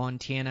terrain in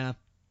Montana,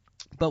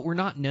 but we're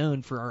not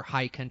known for our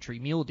high country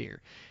mule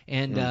deer.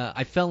 And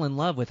I fell in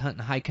love with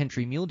hunting high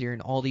country mule deer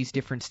in all these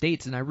different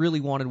states, and I really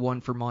wanted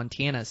one for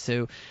Montana.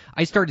 So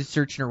I started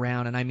searching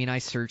around, and I mean, I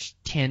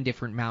searched 10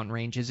 different mountain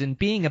ranges. And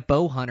being a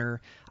bow hunter,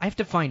 I have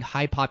to find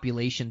high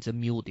populations of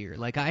mule deer.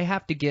 Like, I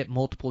have to get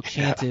multiple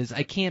chances.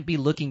 I can't be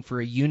looking for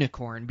a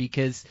unicorn,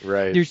 because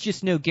there's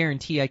just no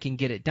guarantee I can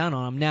get it done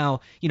on them. Now,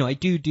 I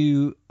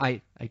do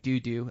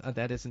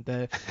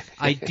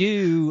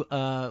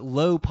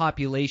low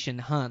population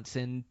hunts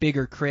and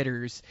bigger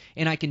critters,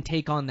 and I can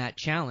take on that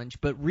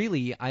challenge. But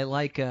really, I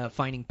like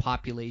finding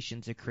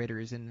populations of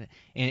critters and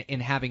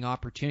having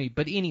opportunity.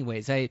 But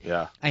anyways, I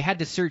had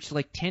to search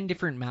like 10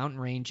 different mountain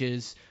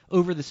ranges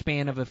over the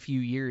span of a few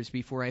years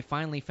before I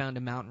finally found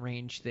a mountain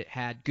range that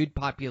had good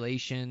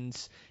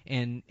populations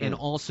and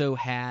also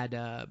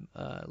had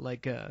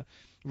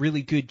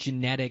really good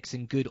genetics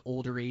and good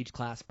older age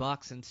class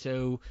bucks. And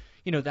so,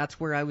 that's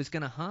where I was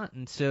going to hunt.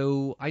 And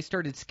so I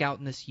started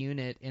scouting this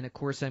unit, and of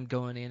course I'm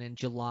going in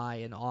July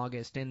and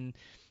August, and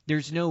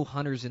there's no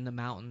hunters in the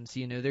mountains.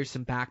 There's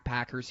some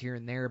backpackers here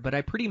and there, but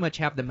I pretty much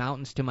have the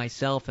mountains to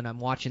myself, and I'm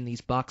watching these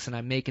bucks, and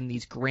I'm making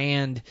these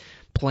grand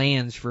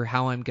plans for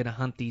how I'm going to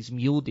hunt these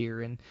mule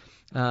deer. And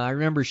I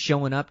remember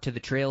showing up to the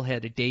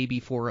trailhead a day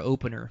before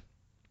opener,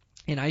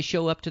 and I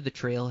show up to the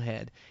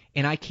trailhead,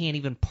 and I can't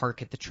even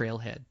park at the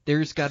trailhead.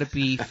 There's got to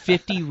be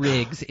 50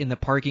 rigs in the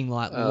parking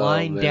lot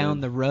lined down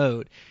the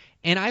road.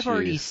 And I've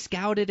already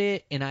scouted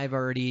it, and I've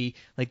already,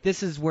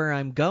 this is where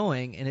I'm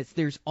going, and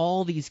there's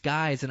all these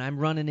guys, and I'm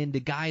running into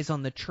guys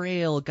on the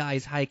trail,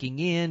 guys hiking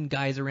in,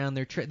 guys around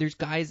their trail. There's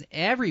guys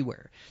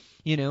everywhere,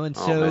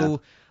 and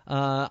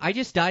I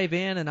just dive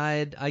in, and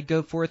I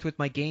go forth with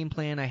my game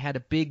plan. I had a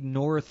big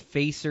north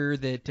facer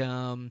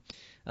that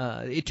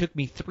it took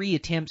me 3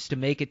 attempts to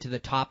make it to the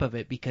top of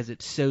it because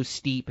it's so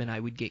steep, and I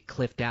would get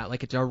cliffed out.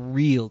 It's a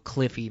real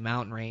cliffy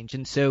mountain range.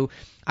 And so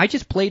I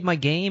just played my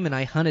game, and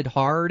I hunted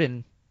hard,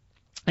 and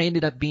I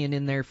ended up being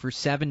in there for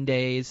 7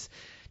 days,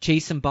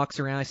 chased some bucks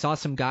around. I saw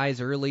some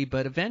guys early,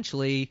 but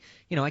eventually,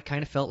 I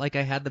kind of felt like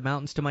I had the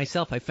mountains to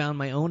myself. I found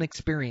my own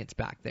experience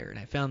back there, and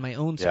I found my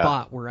own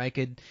spot where I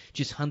could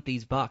just hunt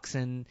these bucks.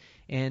 And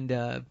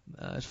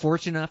was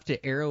fortunate enough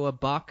to arrow a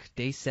buck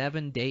day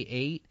 7, day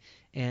 8,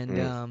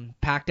 and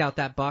packed out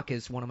that buck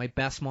as one of my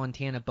best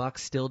Montana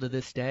bucks still to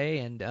this day.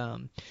 And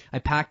I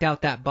packed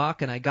out that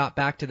buck, and I got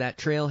back to that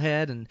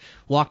trailhead and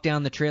walked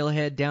down the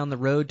trailhead down the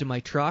road to my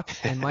truck,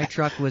 and my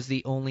truck was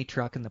the only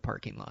truck in the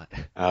parking lot.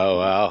 Oh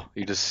wow,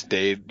 you just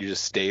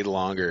stayed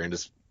longer and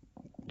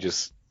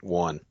just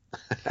won.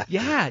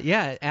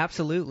 yeah,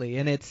 absolutely.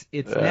 And it's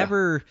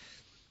never.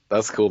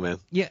 That's cool, man.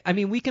 Yeah, I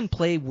mean, we can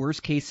play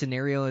worst case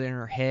scenario in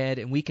our head,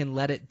 and we can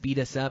let it beat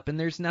us up, and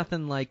there's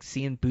nothing like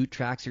seeing boot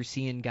tracks or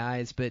seeing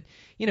guys, but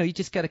you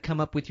just got to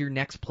come up with your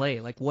next play.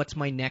 What's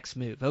my next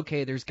move?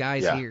 Okay, there's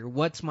guys here.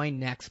 What's my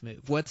next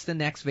move? What's the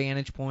next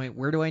vantage point?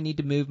 Where do I need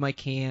to move my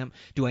camp?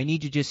 Do I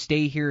need to just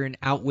stay here and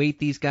outweight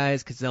these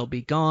guys because they'll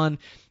be gone?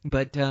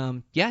 But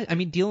I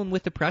mean, dealing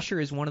with the pressure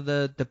is one of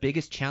the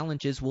biggest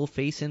challenges we'll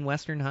face in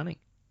Western hunting.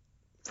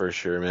 For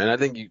sure, man. I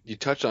think you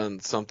touched on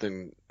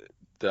something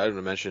that I want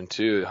to mention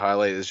too.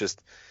 Highlight is just,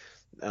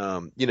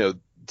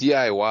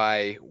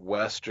 DIY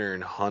Western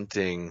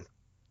hunting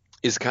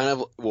is kind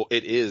of,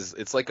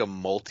 it's like a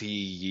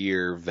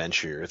multi-year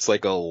venture. It's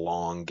like a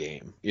long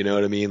game. You know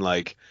what I mean?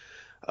 If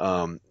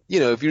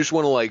you just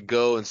want to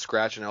go and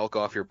scratch an elk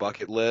off your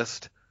bucket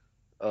list,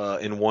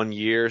 in 1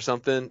 year or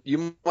something,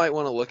 you might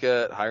want to look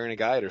at hiring a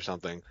guide or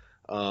something.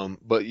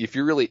 But if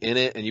you're really in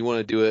it and you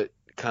want to do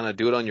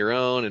it on your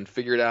own and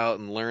figure it out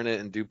and learn it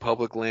and do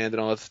public land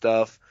and all that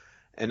stuff,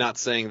 and not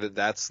saying that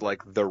that's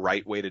the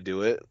right way to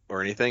do it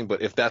or anything,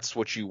 but if that's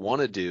what you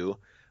want to do,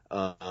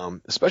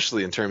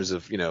 especially in terms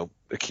of,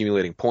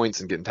 accumulating points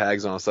and getting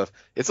tags on and stuff,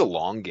 it's a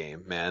long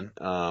game, man.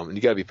 And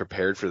you gotta be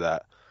prepared for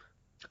that.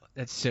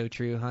 That's so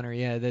true, Hunter.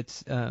 Yeah,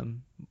 that's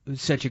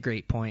such a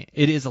great point.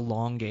 It is a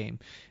long game.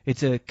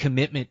 It's a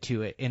commitment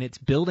to it, and it's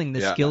building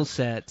the skill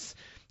sets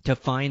to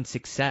find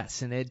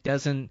success. And it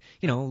doesn't,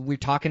 we're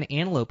talking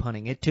antelope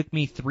hunting. It took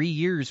me 3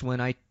 years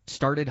when I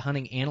started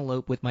hunting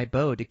antelope with my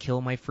bow to kill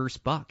my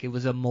first buck. It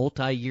was a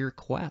multi-year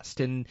quest,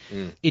 and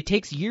it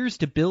takes years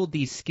to build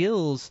these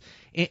skills.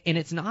 And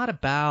it's not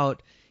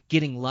about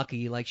getting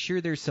lucky.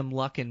 Sure, there's some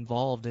luck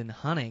involved in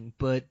hunting,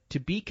 but to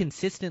be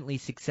consistently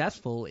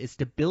successful is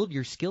to build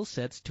your skill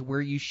sets to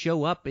where you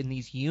show up in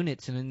these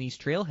units and in these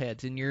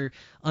trailheads, and you're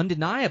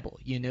undeniable.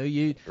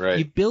 You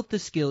built the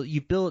skill.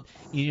 You built.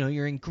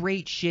 You're in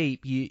great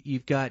shape.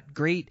 You've got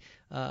great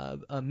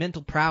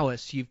mental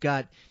prowess. You've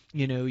got.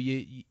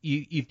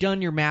 You've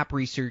done your map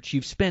research.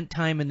 You've spent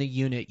time in the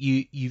unit.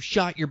 You've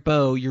shot your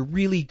bow. You're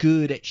really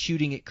good at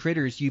shooting at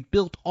critters. You've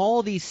built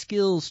all these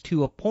skills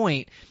to a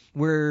point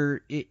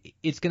where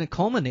it's going to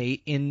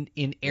culminate in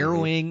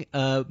arrowing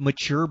a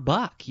mature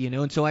buck,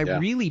 and so I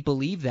really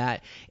believe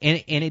that,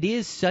 and it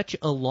is such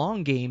a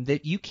long game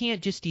that you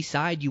can't just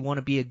decide you want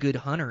to be a good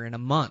hunter in a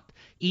month,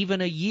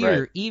 even a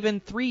year, even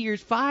 3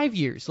 years, 5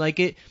 years.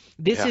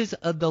 This is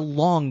the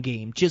long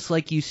game, just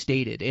like you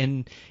stated.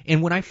 And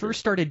when I first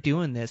started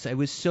doing this, I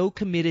was so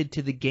committed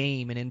to the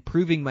game and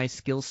improving my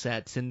skill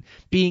sets and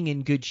being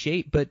in good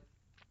shape, but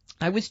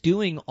I was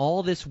doing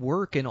all this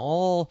work, and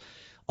all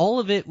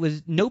of it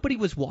was, nobody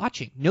was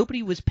watching.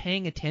 Nobody was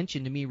paying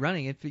attention to me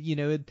running.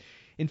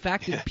 In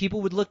fact,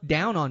 people would look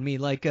down on me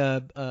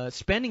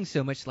spending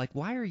so much,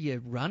 why are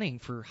you running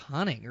for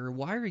hunting? Or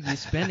why are you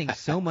spending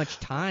so much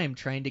time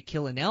trying to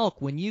kill an elk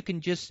when you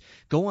can just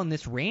go on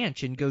this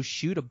ranch and go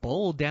shoot a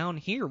bull down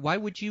here? Why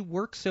would you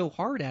work so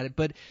hard at it?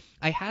 But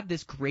I had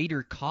this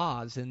greater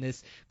cause and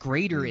this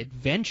greater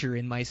adventure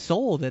in my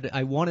soul that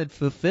I wanted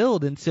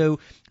fulfilled. And so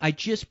I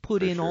just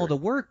put in all the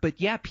work. But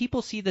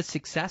people see the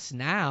success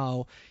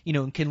now,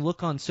 and can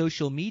look on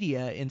social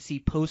media and see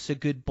posts of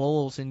good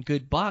bulls and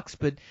good bucks.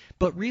 But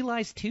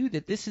realize too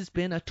that this has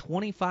been a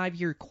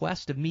 25-year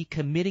quest of me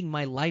committing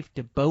my life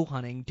to bow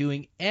hunting,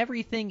 doing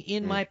everything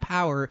in my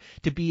power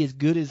to be as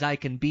good as I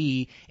can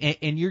be.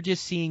 And you're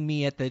just seeing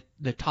me at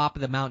the top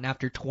of the mountain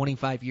after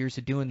 25 years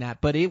of doing that.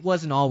 But it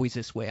wasn't always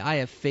this way. I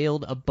have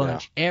failed a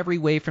bunch every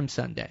way from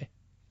Sunday.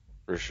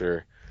 for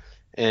sure.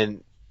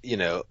 And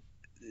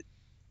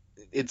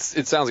it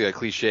sounds like a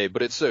cliche,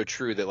 but it's so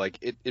true that like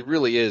it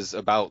really is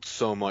about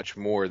so much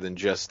more than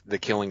just the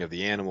killing of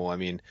the animal. I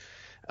mean,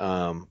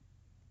 I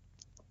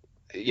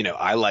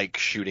like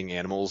shooting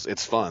animals.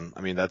 It's fun.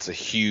 I mean, that's a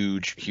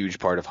huge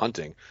part of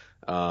hunting.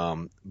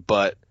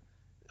 But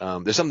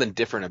there's something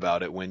different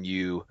about it when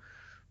you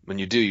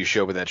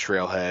show up at that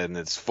trailhead and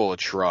it's full of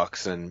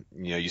trucks, and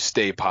you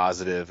stay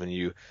positive, and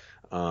you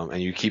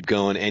keep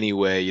going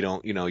anyway. You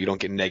don't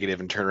get negative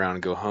and turn around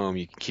and go home.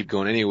 You keep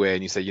going anyway,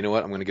 and you say, you know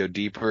what, I'm going to go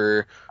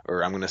deeper,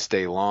 or I'm going to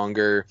stay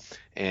longer.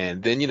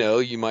 And then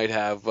you might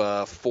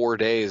have 4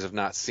 days of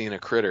not seeing a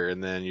critter,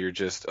 and then you're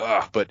just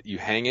but you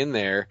hang in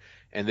there.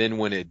 And then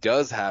when it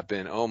does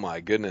happen, oh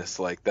my goodness,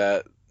 like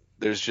that,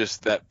 there's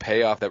just that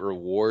payoff, that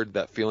reward,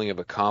 that feeling of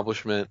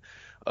accomplishment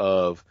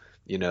of,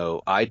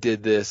 I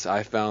did this,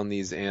 I found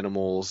these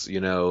animals,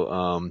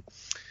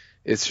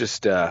 it's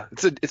just,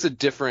 it's a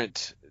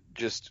different,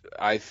 just,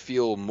 I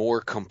feel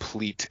more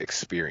complete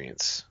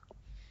experience.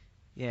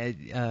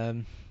 Yeah.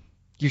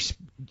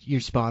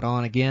 You're spot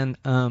on again.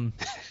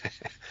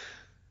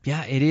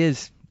 Yeah, it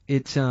is.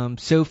 It's,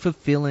 so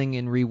fulfilling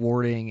and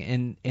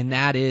rewarding. And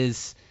that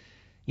is,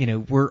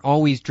 we're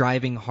always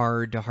driving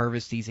hard to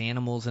harvest these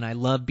animals, and I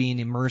love being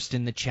immersed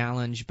in the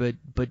challenge.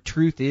 But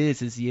truth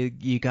is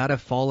you got to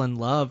fall in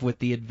love with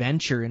the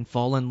adventure and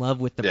fall in love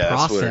with the process.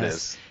 That's what it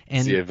is.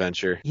 It's the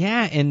adventure.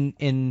 Yeah,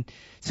 and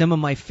some of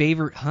my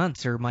favorite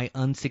hunts are my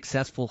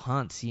unsuccessful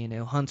hunts.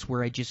 Hunts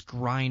where I just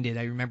grinded.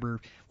 I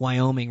remember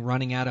Wyoming,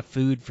 running out of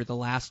food for the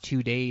last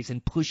 2 days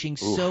and pushing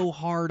so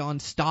hard on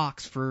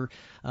stocks for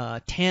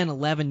 10,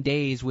 11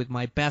 days with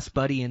my best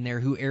buddy in there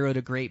who arrowed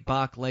a great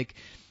buck. Like,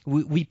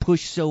 we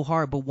pushed so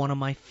hard, but one of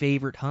my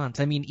favorite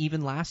hunts. I mean,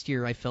 even last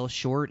year I fell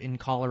short in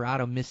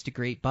Colorado, missed a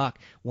great buck.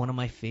 One of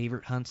my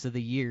favorite hunts of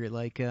the year.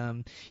 Like,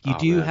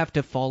 you have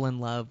to fall in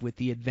love with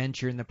the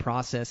adventure and the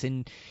process,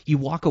 and you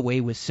walk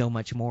away with so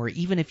much more.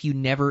 Even if you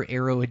never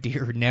arrow a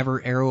deer, never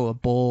arrow a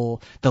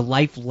bull, the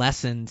life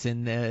lessons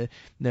and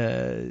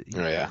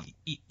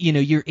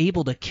you're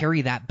able to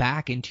carry that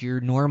back into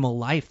your normal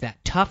life.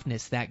 That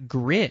toughness, that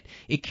grit,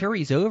 it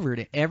carries over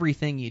to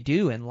everything you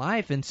do in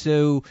life. And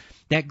so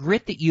that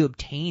grit that you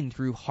obtain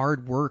through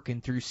hard work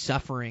and through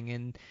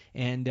suffering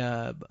and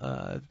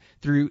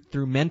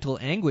through mental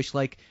anguish,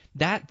 like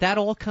that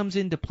all comes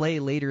into play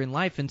later in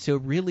life. And so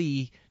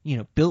really,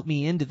 built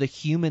me into the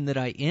human that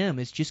I am,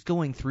 is just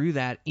going through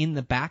that in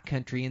the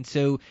backcountry. And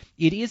so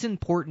it is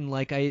important.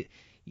 Like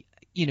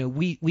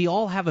we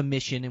all have a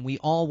mission, and we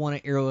all want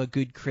to arrow a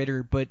good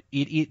critter, but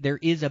there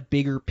is a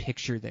bigger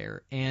picture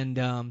there.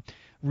 And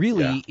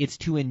really, it's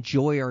to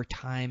enjoy our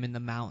time in the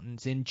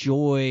mountains,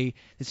 enjoy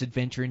this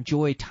adventure,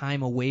 enjoy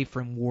time away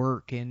from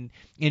work, and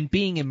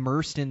being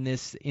immersed in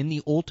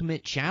the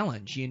ultimate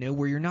challenge,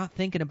 where you're not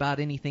thinking about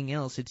anything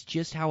else. It's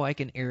just how I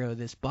can arrow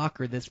this buck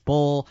or this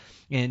bull,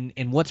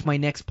 and what's my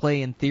next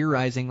play, and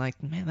theorizing,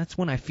 like, man, that's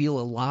when I feel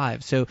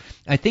alive. So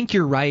I think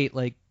you're right.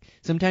 Like,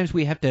 sometimes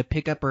we have to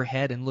pick up our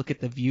head and look at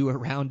the view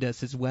around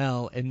us as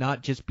well, and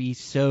not just be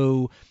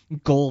so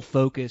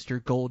goal-focused or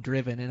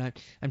goal-driven. And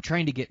I'm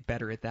trying to get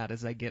better at that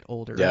as I get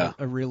older. Yeah.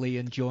 I'm really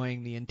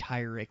enjoying the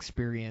entire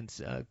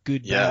experience,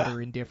 good, bad,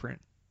 or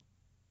indifferent.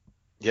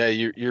 Yeah,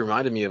 you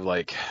reminded me of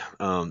like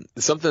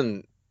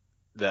something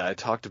that I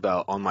talked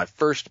about on my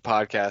first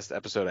podcast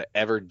episode I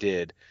ever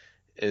did.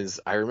 Is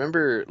I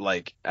remember,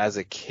 like, as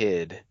a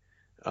kid,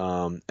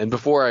 and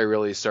before I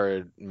really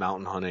started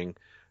mountain hunting,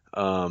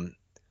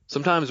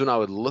 sometimes when I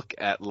would look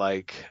at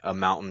like a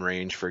mountain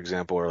range, for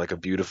example, or like a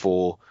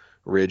beautiful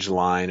ridge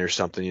line or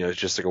something, it's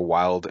just like a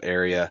wild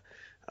area,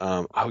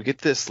 I would get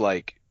this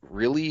like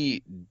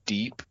really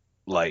deep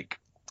like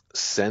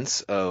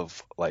sense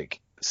of like,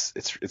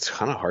 it's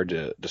kind of hard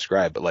to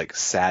describe, but like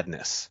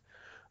sadness,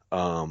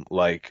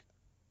 like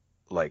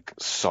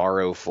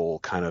sorrowful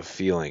kind of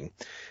feeling.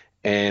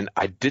 And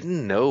I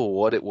didn't know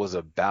what it was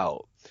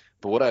about,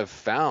 but what I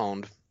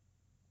found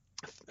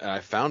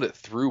it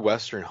through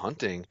Western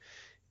hunting,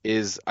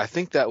 is I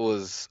think that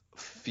was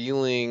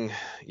feeling,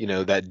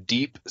 that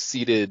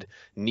deep-seated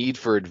need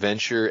for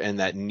adventure and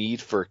that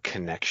need for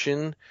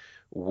connection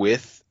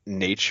with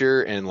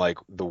nature and like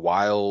the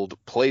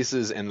wild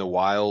places and the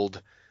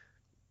wild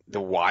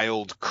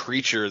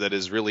creature that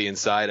is really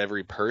inside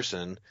every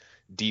person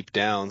deep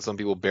down. Some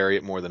people bury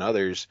it more than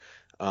others.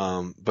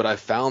 But I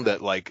found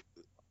that like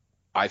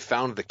I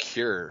found the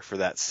cure for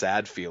that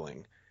sad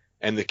feeling,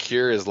 and the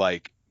cure is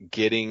like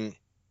getting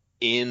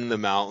in the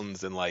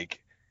mountains and like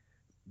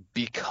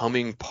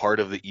becoming part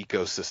of the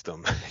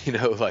ecosystem,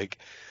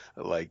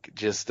 like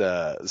just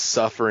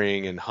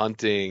suffering and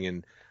hunting,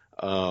 and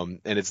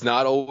it's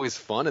not always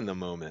fun in the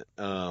moment,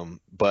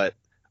 but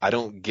I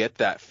don't get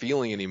that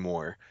feeling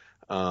anymore.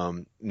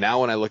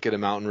 Now when I look at a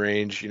mountain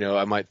range,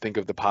 I might think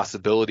of the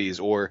possibilities,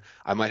 or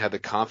I might have the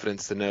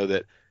confidence to know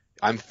that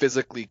I'm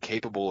physically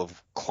capable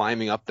of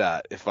climbing up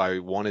that if I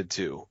wanted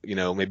to,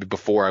 maybe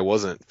before I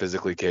wasn't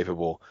physically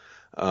capable.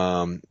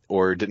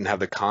 or didn't have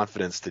the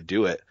confidence to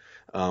do it.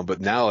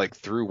 But now, like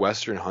through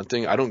Western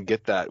hunting, I don't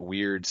get that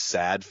weird,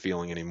 sad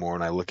feeling anymore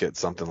when I look at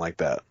something like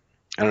that.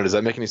 I don't know. Does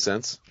that make any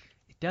sense?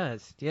 It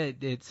does. Yeah,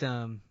 it's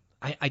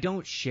I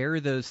don't share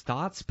those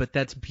thoughts, but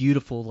that's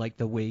beautiful, like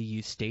the way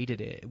you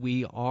stated it.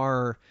 We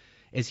are,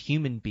 as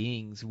human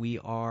beings, we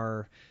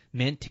are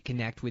meant to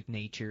connect with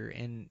nature,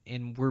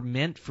 and we're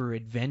meant for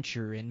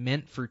adventure and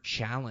meant for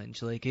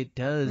challenge. Like it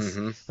does,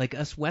 like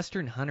us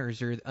Western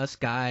hunters are us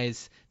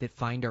guys that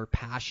find our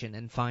passion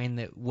and find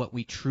that what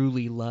we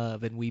truly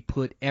love, and we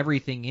put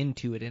everything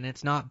into it, and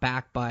it's not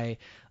backed by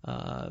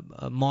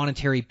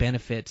monetary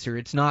benefits, or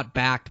it's not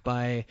backed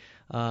by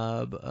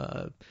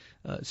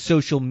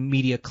social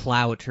media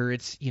clout, or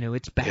it's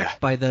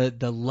backed by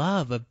the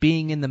love of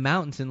being in the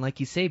mountains, and like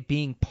you say,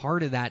 being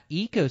part of that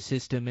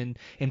ecosystem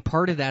and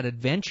part of that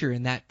adventure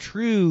and that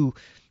true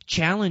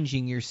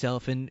challenging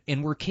yourself, and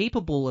we're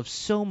capable of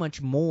so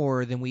much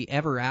more than we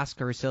ever ask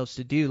ourselves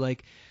to do.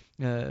 Like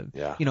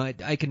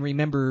I can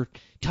remember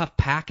tough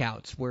pack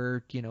outs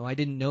where I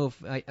didn't know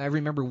if I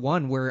remember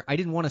one where I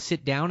didn't want to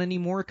sit down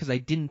anymore because I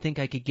didn't think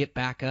I could get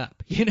back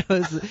up.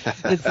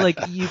 It's like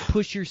you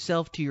push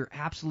yourself to your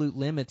absolute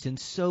limits and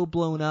so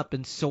blown up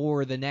and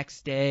sore the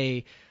next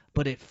day,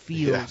 but it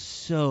feels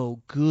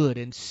so good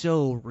and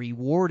so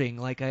rewarding.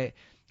 Like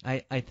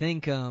I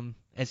think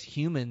as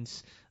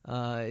humans,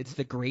 it's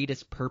the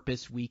greatest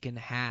purpose we can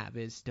have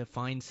is to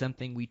find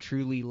something we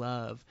truly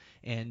love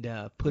and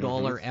put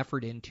all our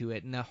effort into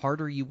it. And the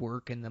harder you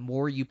work and the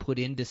more you put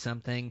into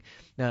something,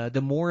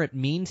 the more it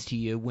means to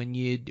you when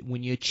you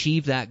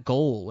achieve that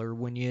goal, or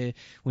when you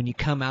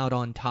come out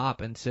on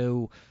top. And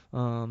so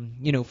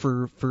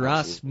for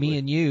us, me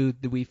and you,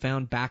 we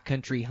found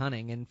backcountry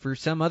hunting, and for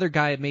some other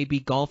guy it may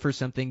be golf or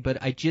something,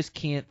 but I just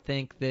can't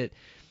think that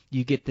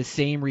you get the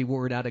same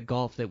reward out of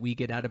golf that we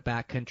get out of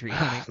backcountry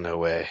hunting. No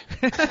way.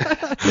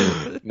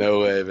 No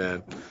way,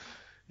 man.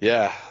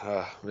 Yeah,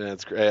 man,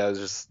 it's great. I was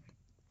just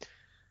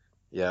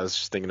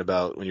thinking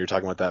about when you were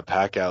talking about that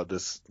pack out.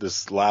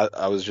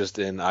 I was just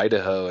in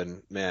Idaho,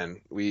 and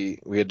man, we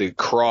had to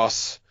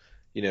cross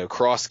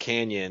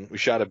canyon. We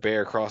shot a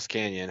bear cross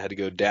canyon, had to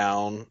go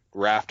down,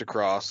 raft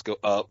across, go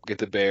up, get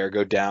the bear,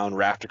 go down,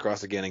 raft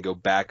across again, and go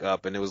back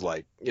up. And it was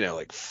like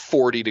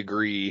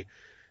 40-degree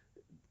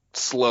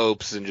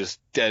slopes and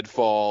just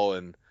deadfall,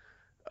 and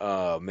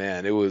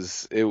man, it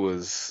was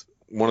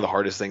one of the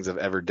hardest things I've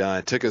ever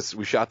done.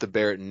 We shot the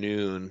bear at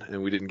noon,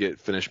 and we didn't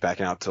get finished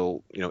packing out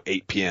till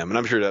 8 p.m. And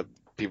I'm sure that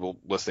people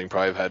listening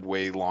probably have had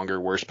way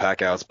longer, worse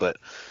pack outs, but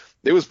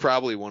it was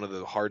probably one of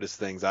the hardest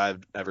things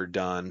I've ever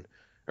done.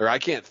 Or I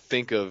can't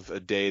think of a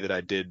day that I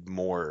did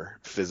more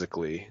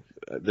physically.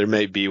 There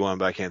may be one,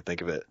 but I can't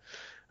think of it.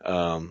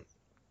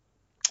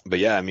 But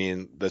yeah, I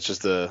mean, that's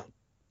just a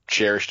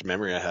cherished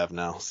memory I have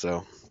now.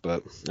 So,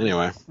 but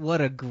anyway,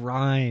 what a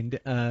grind.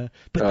 But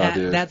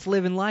dude, that's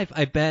living life.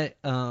 I bet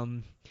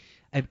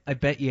I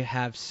bet you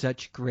have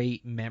such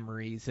great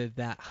memories of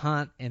that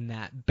hunt and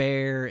that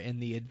bear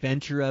and the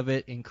adventure of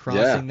it and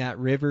crossing that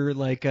river.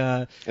 Like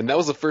and that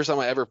was the first time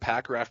I ever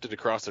pack rafted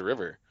across a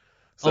river.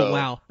 So oh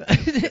wow.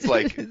 it's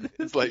like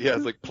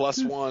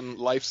 +1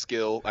 life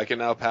skill. I can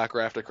now pack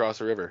raft across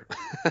a river.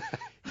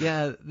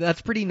 Yeah,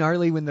 that's pretty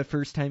gnarly when the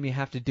first time you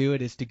have to do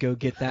it is to go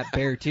get that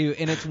bear too.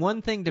 And it's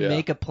one thing to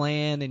make a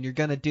plan and you're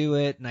going to do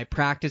it, and I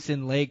practice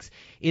in lakes.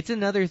 It's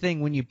another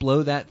thing when you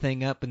blow that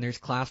thing up and there's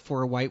class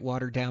 4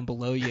 whitewater down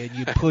below you and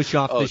you push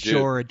off the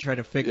shore and try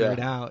to figure it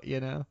out,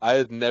 I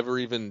had never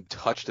even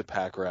touched a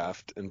pack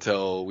raft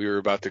until we were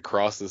about to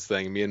cross this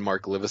thing, me and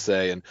Mark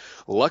Livesey, and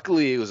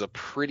luckily it was a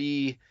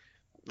pretty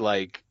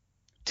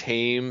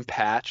tame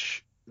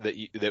patch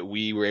that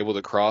we were able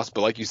to cross.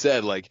 But like you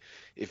said,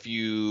 if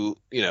you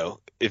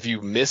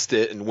missed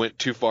it and went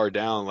too far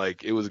down,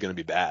 it was going to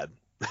be bad.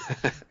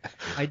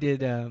 I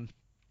did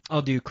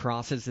I'll do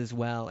crosses as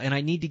well, and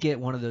I need to get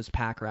one of those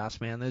pack rafts,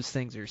 man. Those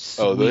things are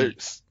sweet. Oh,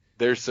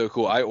 they're so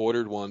cool. I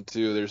ordered one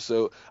too.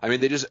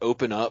 They just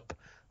open up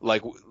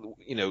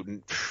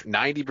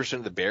 90%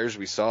 of the bears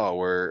we saw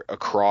were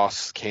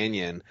across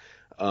canyon.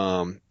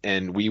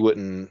 And we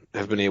wouldn't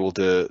have been able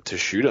to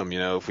shoot them,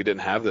 if we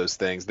didn't have those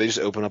things. They just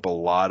open up a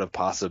lot of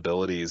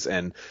possibilities.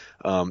 And,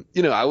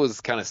 I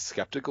was kind of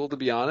skeptical, to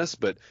be honest,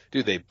 but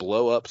dude, they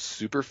blow up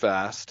super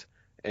fast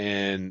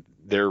and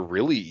they're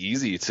really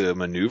easy to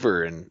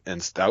maneuver. And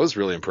I was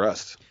really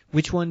impressed.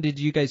 Which one did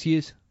you guys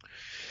use?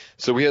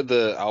 So we had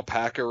the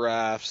alpaca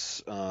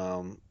rafts.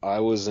 I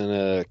was in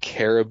a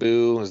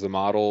caribou as the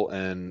model,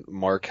 and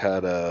Mark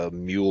had a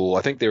mule.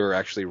 I think they were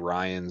actually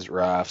Ryan's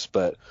rafts,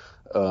 but,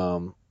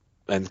 and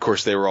of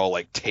course they were all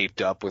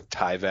taped up with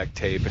Tyvek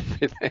tape and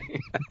everything.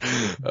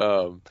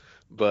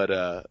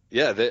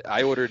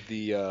 I ordered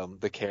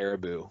the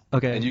caribou.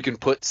 Okay. And you can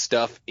put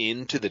stuff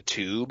into the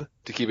tube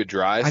to keep it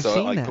dry. I've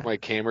seen that. Put my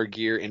camera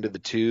gear into the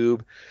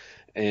tube,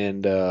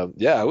 and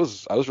I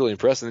was really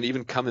impressed. And then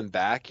even coming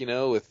back,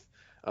 with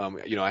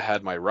I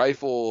had my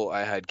rifle,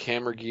 I had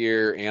camera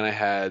gear, and I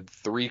had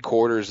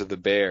 3/4 of the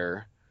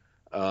bear,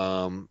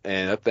 and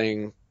that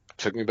thing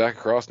took me back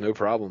across no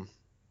problem.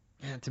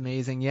 That's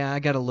amazing. Yeah, I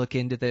got to look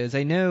into those.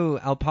 I know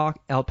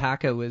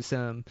Alpaca was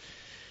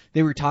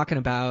they were talking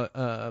about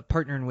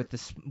partnering with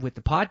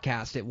the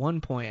podcast at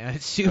one point. I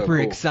was super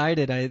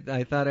excited.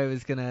 I thought I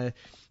was gonna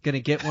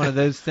get one of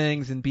those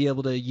things and be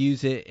able to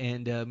use it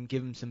and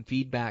give them some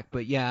feedback.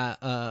 But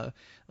yeah,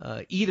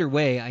 either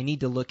way, I need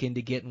to look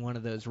into getting one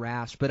of those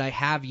rafts. But I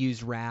have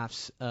used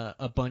rafts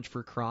a bunch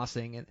for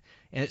crossing, and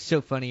it's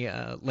so funny.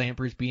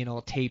 Lamper's being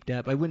all taped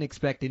up. I wouldn't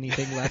expect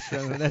anything less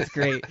from him. That's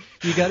great.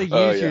 You got to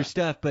use your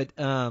stuff. But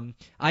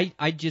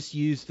I just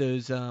used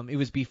those. It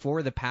was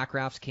before the pack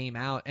rafts came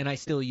out, and I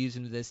still use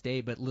them to this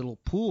day. But little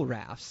pool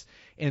rafts.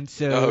 And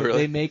so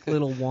they make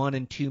little 1-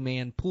 and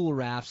 2-man pool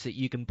rafts that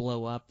you can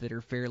blow up that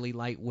are fairly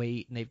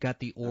lightweight, and they've got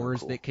the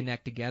oars that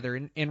connect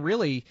together, and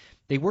really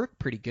they work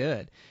pretty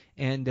good.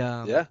 And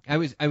I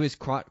was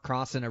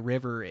crossing a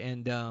river,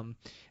 and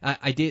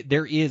I did.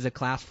 There is a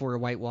Class 4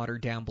 whitewater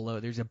down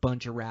below. There's a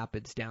bunch of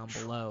rapids down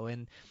below,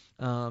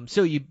 and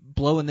so you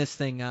blowing this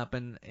thing up,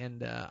 and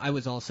I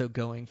was also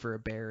going for a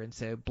bear, and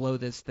so blow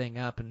this thing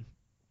up, and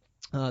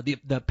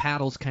the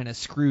paddles kind of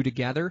screw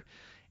together.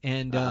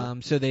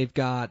 And so they've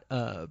got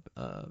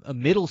a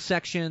middle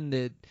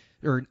section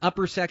or an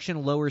upper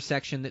section, lower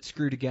section that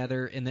screw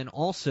together, and then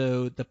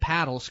also the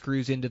paddle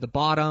screws into the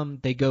bottom.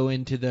 They go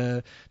into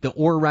the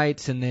oar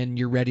rights, and then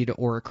you're ready to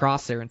oar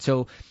across there. And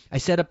so I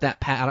set up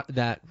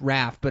that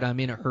raft, but I'm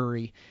in a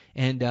hurry,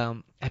 and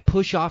I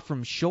push off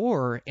from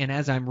shore, and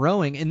as I'm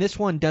rowing, and this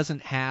one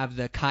doesn't have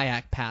the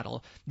kayak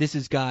paddle. This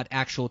has got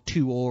actual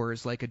 2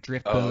 oars, like a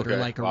drift boat or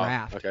like a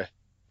raft. Okay.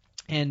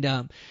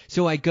 And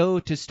so I go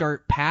to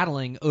start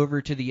paddling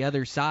over to the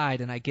other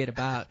side, and I get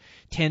about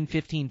 10,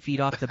 15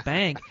 feet off the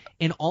bank,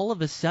 and all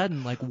of a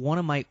sudden, like, one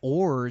of my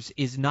oars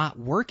is not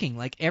working.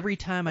 Like, every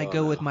time I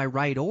go with my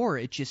right oar,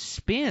 it just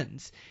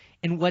spins.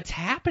 And what's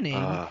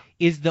happening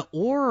is the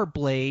oar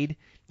blade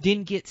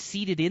didn't get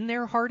seated in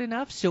there hard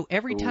enough, so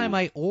every time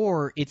I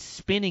oar, it's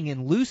spinning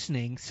and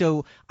loosening.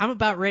 So I'm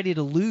about ready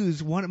to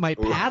lose one of my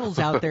paddles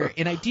out there,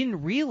 and I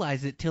didn't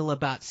realize it till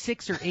about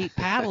 6 or 8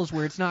 paddles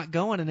where it's not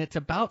going, and it's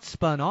about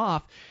spun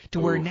off to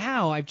where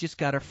now I've just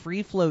got to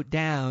free float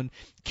down,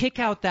 kick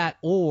out that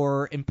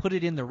oar and put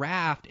it in the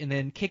raft, and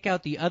then kick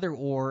out the other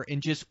oar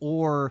and just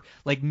oar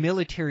like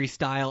military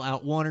style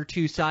out 1 or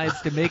 2 sides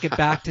to make it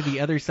back to the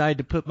other side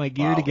to put my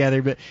gear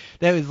together. But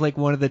that was like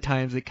one of the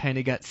times it kind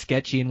of got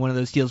sketchy in one of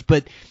those deals.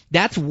 But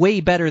that's way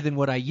better than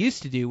what I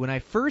used to do. When I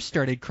first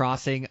started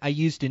crossing, I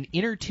used an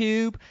inner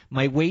tube,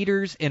 my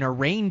waders, and a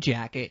rain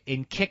jacket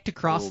and kicked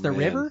across the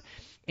river.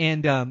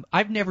 And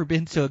I've never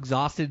been so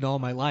exhausted in all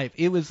my life.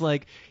 It was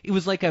like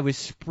I was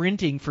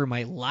sprinting for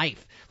my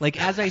life. Like,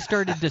 as I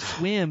started to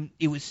swim,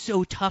 it was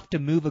so tough to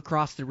move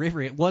across the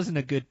river. It wasn't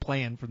a good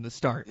plan from the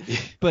start.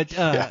 But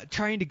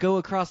trying to go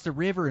across the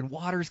river, and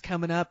water's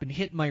coming up and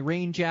hitting my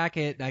rain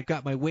jacket, and I've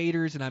got my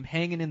waders, and I'm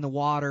hanging in the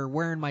water,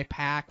 wearing my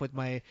pack with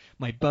my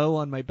bow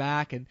on my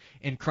back,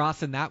 and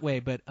crossing that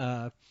way. But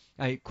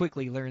I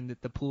quickly learned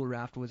that the pool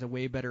raft was a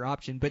way better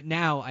option. But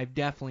now I've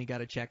definitely got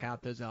to check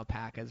out those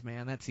alpacas,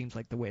 man. That seems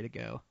like the way to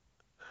go.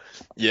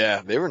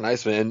 Yeah, they were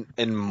nice, man.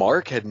 And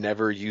Mark had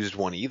never used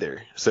one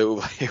either.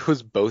 So it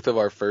was both of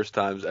our first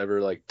times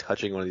ever, like,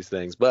 touching one of these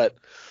things. But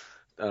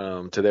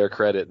to their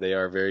credit, they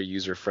are very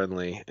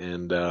user-friendly,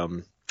 and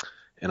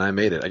I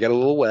made it. I got a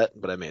little wet,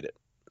 but I made it.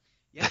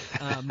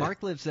 Yeah,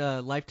 Mark lives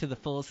life to the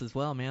fullest as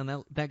well,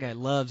 man. That guy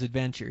loves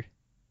adventure.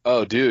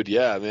 Oh, dude,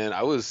 yeah, man.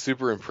 I was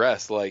super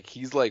impressed. Like,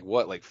 he's like,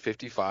 what, like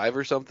 55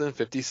 or something,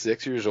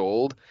 56 years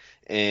old.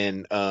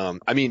 And,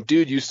 I mean,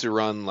 dude used to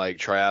run like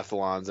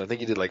triathlons. I think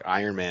he did like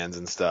Ironmans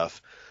and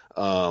stuff.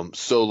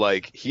 So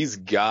like he's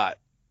got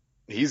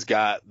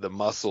the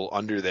muscle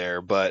under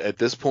there, but at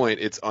this point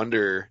it's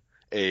under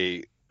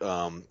a,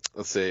 let's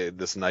say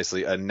this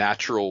nicely, a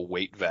natural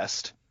weight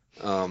vest.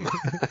 He's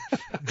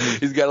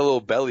got a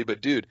little belly,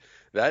 but dude,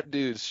 that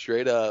dude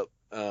straight up,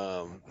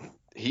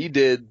 he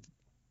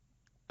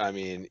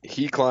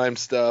climbed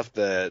stuff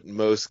that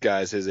most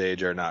guys his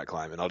age are not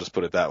climbing. I'll just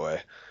put it that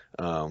way.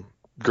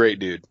 Great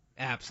dude.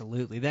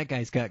 Absolutely. That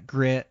guy's got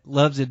grit,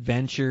 loves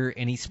adventure,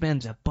 and he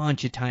spends a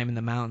bunch of time in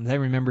the mountains. I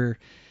remember,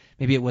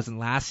 maybe it wasn't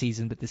last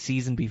season, but the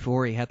season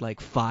before, he had like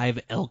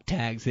 5 elk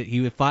tags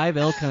 5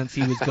 elk hunts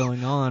he was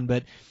going on.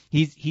 But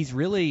he's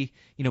really,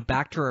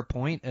 back to our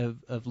point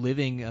of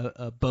living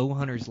a bow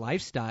hunter's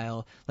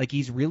lifestyle. Like,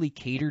 he's really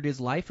catered his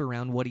life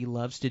around what he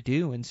loves to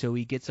do, and so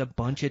he gets a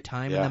bunch of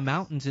time in the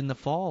mountains in the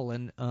fall.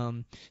 And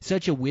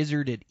such a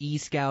wizard at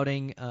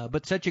e-scouting,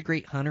 but such a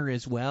great hunter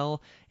as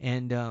well.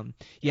 And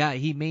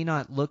he may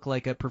not look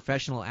like a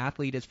professional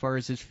athlete as far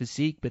as his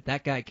physique, but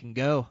that guy can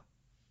go.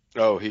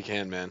 Oh, he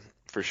can, man.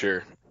 For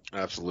sure.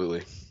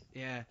 Absolutely.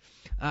 Yeah.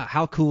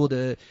 How cool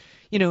to,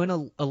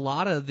 and a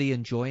lot of the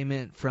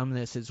enjoyment from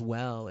this as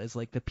well is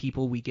like the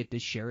people we get to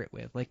share it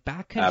with. Like,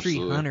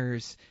 backcountry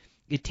hunters,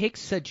 it takes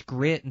such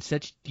grit and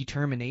such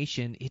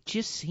determination. It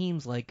just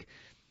seems like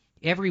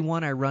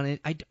everyone I run in,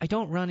 I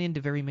don't run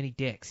into very many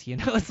dicks, you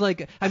know. It's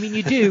like, I mean,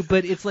 you do,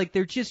 but it's like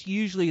they're just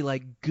usually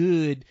like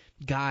good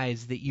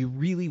guys that you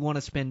really want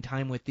to spend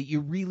time with, that you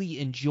really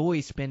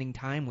enjoy spending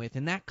time with,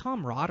 and that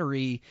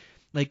camaraderie,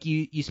 like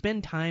you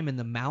spend time in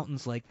the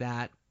mountains like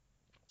that,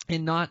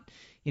 and not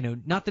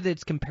that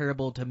it's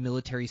comparable to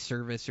military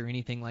service or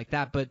anything like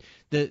that, but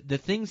the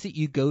things that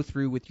you go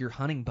through with your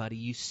hunting buddy,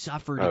 you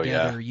suffer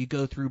together, you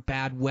go through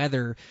bad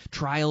weather,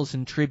 trials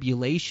and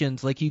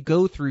tribulations, like you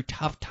go through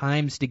tough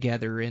times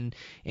together, and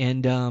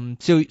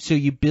so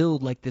you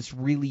build like this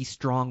really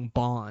strong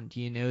bond,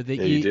 you know, that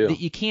that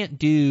you can't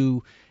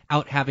do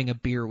out having a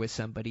beer with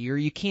somebody, or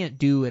you can't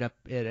do at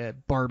a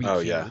barbecue. Oh,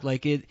 yeah.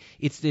 Like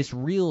it's this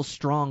real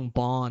strong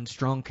bond,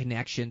 strong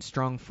connection,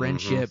 strong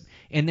friendship,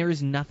 and there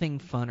is nothing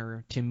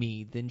funner to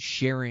me than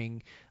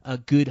sharing a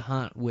good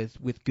hunt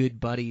with good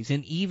buddies.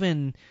 And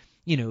even,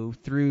 you know,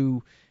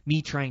 through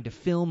me trying to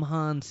film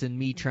hunts and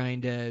me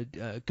trying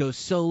to go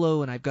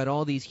solo, and I've got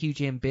all these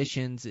huge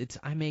ambitions,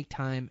 I make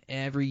time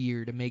every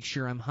year to make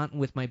sure I'm hunting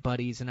with my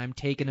buddies, and I'm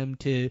taking them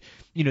to,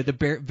 you know,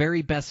 the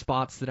very best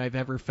spots that I've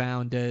ever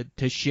found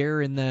to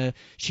share in the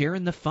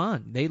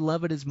fun. They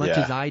love it as much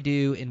as I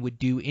do, and would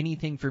do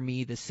anything for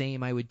me the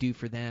same I would do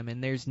for them.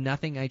 And there's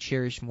nothing I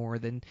cherish more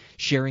than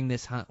sharing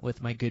this hunt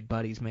with my good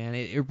buddies, man.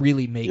 It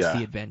really makes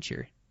the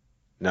adventure.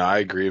 No, I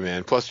agree,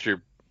 man. Plus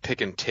you're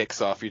picking ticks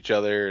off each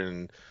other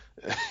and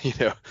you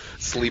know,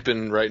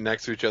 sleeping right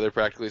next to each other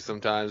practically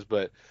sometimes.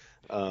 But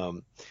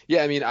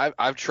yeah, I mean,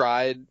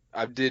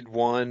 I did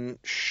one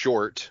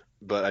short,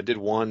 but I did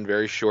one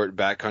very short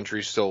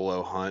backcountry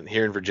solo hunt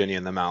here in Virginia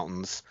in the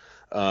mountains.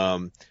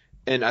 And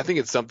I think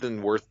it's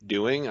something worth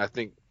doing. I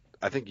think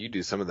you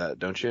do some of that,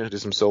 don't you? Do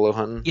some solo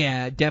hunting?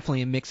 Yeah,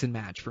 definitely a mix and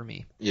match for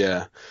me.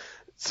 Yeah.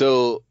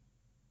 So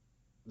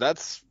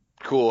that's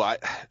cool.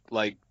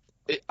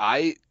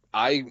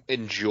 I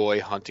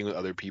enjoy hunting with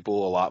other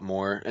people a lot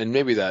more, and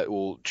maybe that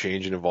will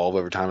change and evolve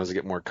over time as I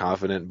get more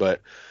confident. But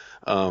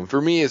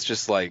for me, it's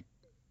just like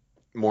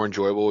more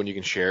enjoyable when you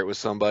can share it with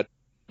somebody.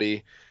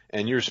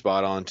 And you're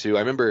spot on too.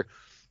 I remember,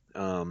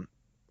 like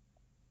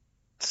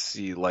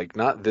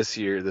not this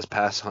year, this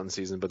past hunting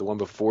season, but the one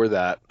before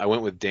that, I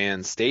went with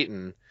Dan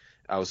Staten.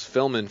 I was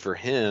filming for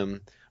him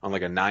on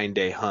like a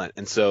 9-day hunt,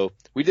 and so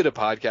we did a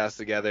podcast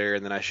together,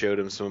 and then I showed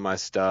him some of my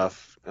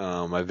stuff,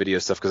 my video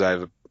stuff, because I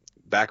have a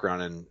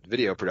background in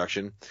video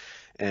production,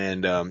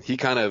 and he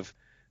kind of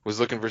was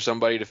looking for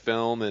somebody to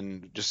film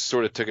and just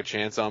sort of took a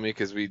chance on me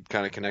because we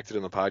kind of connected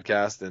on the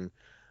podcast. And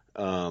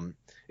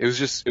it was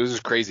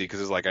just crazy because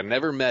it's like I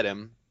never met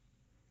him,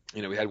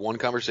 you know. We had one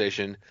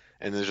conversation,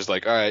 and then it's just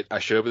like, all right, I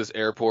showed up at this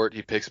airport,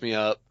 he picks me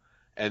up,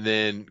 and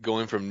then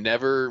going from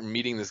never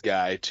meeting this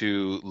guy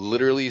to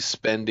literally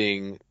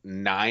spending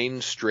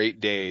 9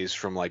 straight days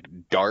from like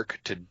dark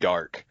to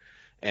dark,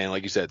 and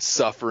like you said,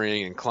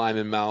 suffering and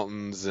climbing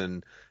mountains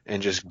and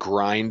just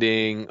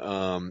grinding,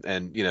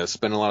 and, you know,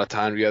 spending a lot of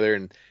time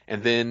together.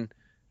 And then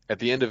at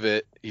the end of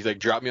it, he like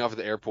dropped me off at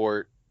the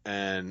airport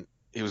and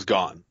he was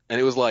gone.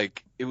 And it was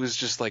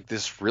just like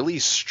this really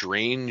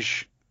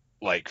strange,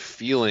 like,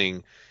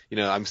 feeling, you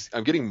know.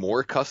 I'm getting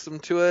more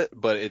accustomed to it,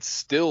 but it's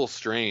still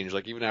strange.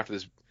 Like, even after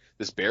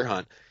this bear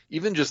hunt,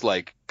 even just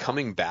like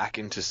coming back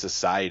into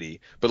society,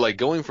 but like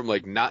going from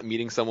like not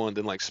meeting someone,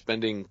 then like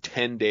spending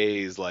 10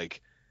 days,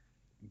 like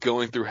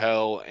going through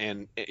hell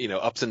and, you know,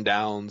 ups and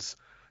downs.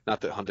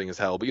 Not that hunting is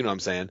hell, but you know what I'm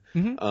saying.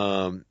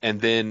 Mm-hmm.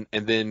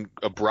 And then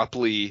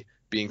abruptly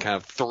being kind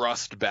of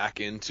thrust back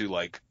into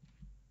like,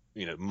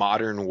 you know,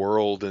 modern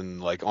world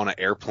and like on an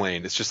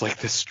airplane. It's just like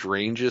the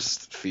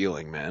strangest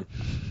feeling, man.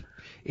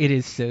 It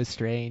is so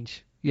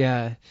strange.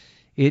 Yeah,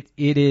 it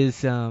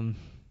is.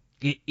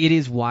 It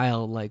is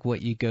wild, like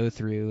what you go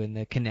through and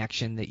the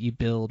connection that you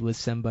build with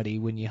somebody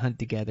when you hunt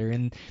together.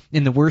 And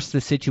the worse the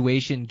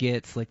situation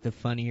gets, like the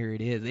funnier it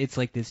is. It's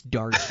like this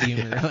dark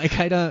humor. Like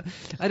I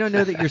don't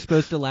know that you're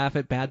supposed to laugh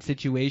at bad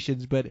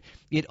situations, but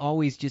it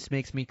always just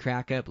makes me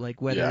crack up.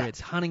 Like whether it's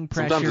hunting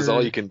pressure. Sometimes it's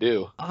all you can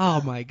do.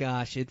 Oh my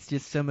gosh, it's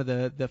just some of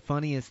the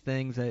funniest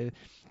things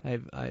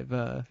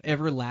I've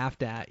ever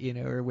laughed at, you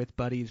know, or with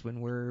buddies when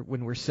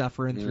we're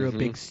suffering through a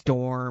big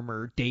storm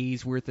or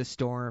days worth of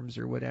storms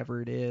or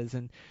whatever it is.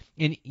 And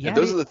yeah,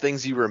 those are the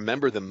things you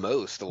remember the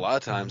most. A lot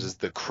of times is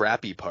the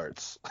crappy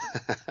parts.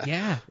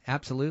 Yeah,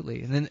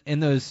 absolutely. And then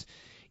those,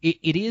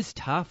 it is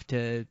tough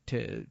to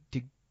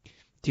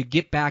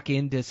get back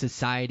into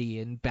society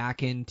and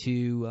back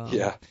into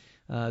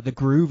the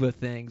groove of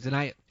things. And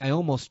I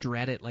almost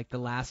dread it, like the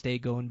last day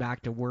going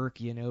back to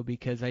work, you know,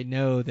 because I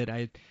know that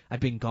I've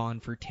been gone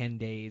for 10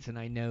 days and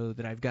I know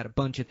that I've got a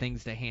bunch of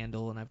things to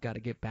handle and I've got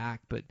to get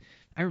back. But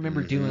I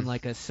remember doing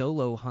like a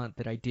solo hunt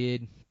that I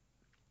did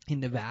in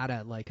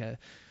Nevada, like a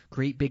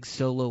great big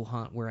solo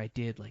hunt where I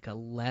did like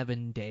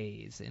 11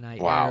 days and I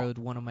arrowed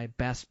one of my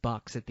best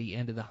bucks at the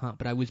end of the hunt,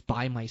 but I was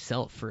by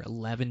myself for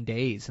 11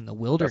 days in the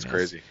wilderness. That's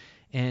crazy.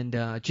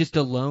 And just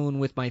alone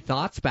with my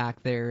thoughts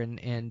back there,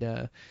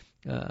 and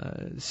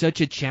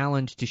such a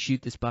challenge to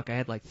shoot this buck. I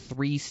had like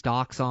 3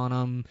 stalks on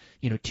him,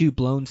 2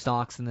 blown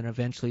stalks, and then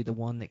eventually the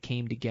one that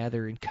came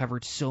together and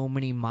covered so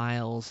many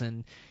miles.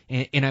 And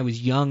I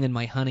was young in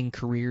my hunting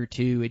career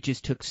too. It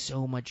just took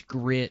so much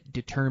grit,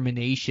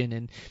 determination,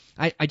 and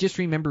I just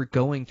remember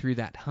going through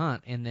that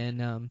hunt, and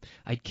then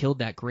I'd killed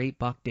that great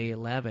buck day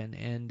 11,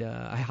 and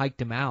I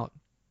hiked him out.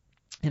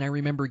 And I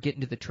remember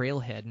getting to the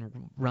trailhead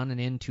and running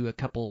into a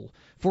couple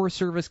Forest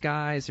Service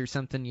guys or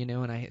something,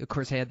 and I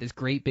had this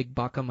great big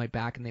buck on my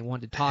back, and they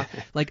wanted to talk.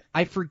 Like,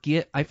 I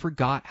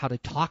forgot how to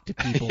talk to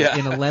people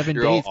in 11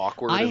 You're days. all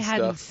awkward I and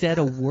hadn't stuff. said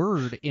a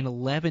word in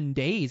 11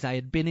 days. I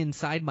had been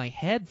inside my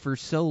head for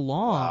so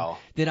long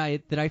that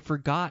I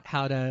forgot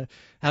how to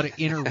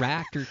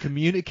interact or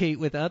communicate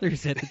with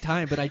others at the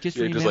time. But I just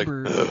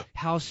remember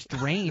how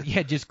strange.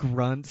 Yeah, just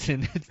grunts,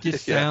 and it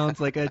just sounds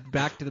like a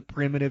back to the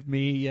primitive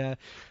me.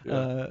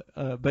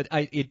 But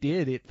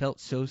it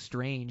felt so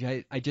strange.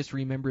 I just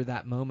remember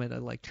that moment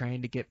of like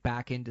trying to get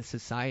back into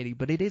society.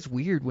 But it is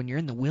weird when you're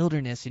in the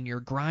wilderness and you're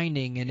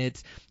grinding, and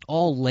it's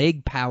all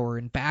leg power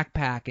and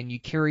backpack, and you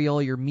carry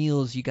all your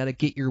meals, you got to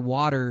get your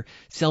water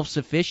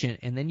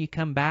self-sufficient, and then you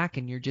come back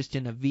and you're just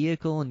in a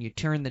vehicle, and you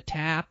turn the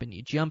tap, and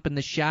you jump in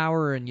the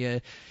shower, and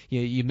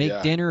you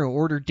make dinner or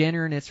order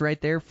dinner, and it's right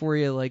there for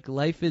you. Like,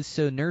 life is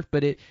so nerfed,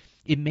 but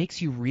it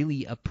makes you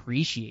really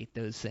appreciate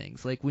those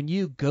things. Like, when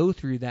you go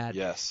through that,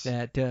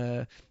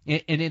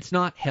 and it's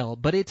not hell,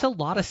 but it's a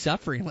lot of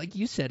suffering. Like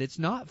you said, it's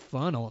not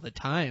fun all the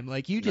time.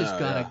 Like, you just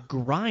gotta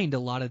grind a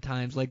lot of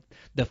times. Like,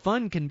 the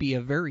fun can be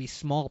a very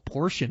small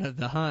portion of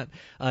the hunt.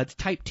 It's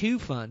type 2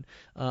 fun,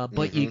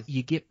 but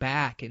you get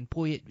back, and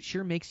boy, it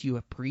sure makes you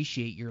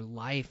appreciate your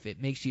life.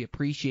 It makes you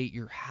appreciate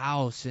your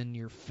house and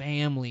your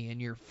family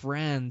and your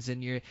friends,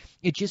 and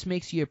it just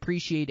makes you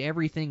appreciate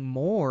everything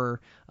more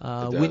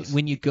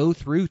when you go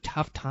through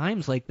tough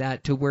times like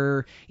that, to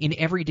where in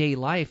everyday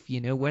life,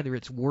 whether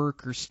it's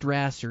work or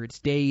stress or it's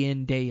day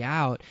in, day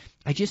out,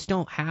 I just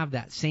don't have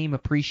that same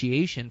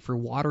appreciation for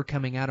water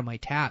coming out of my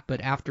tap.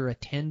 But after a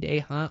 10-day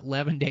hunt,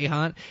 11-day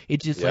hunt,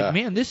 it's just like,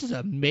 man, this is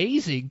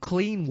amazing.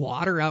 Clean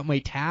water out my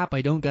tap.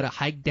 I don't got to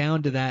hike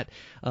down to that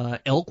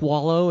elk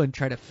wallow and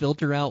try to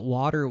filter out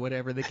water or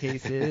whatever the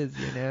case is,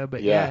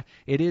 But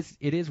it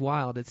is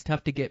wild. It's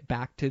tough to get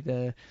back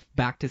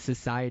to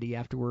society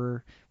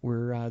after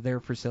we're there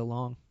for so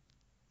long.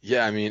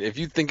 Yeah, I mean, if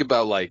you think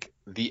about like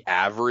the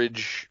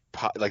average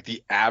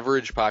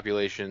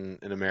population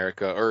in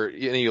America or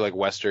any like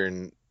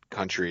Western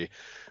country,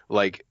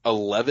 like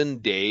 11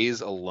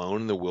 days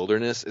alone in the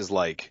wilderness is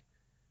like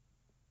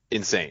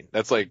insane.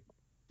 That's like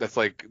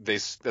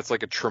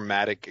a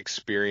traumatic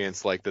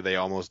experience, like that they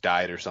almost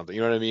died or something.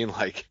 You know what I mean?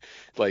 Like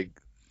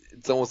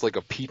it's almost like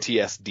a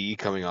PTSD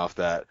coming off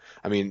that.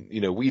 I mean,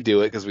 we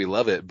do it because we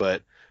love it,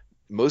 but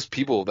most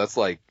people, that's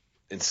like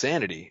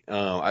insanity.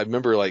 I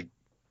remember like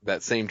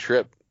that same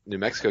trip, New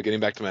Mexico, getting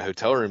back to my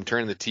hotel room,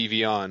 turning the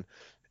TV on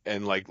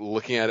and like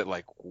looking at it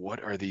like,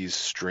 what are these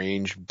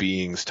strange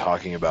beings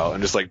talking about?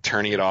 And just like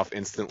turning it off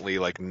instantly,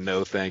 like,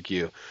 no, thank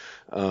you.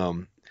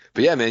 But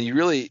yeah, man, you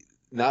really,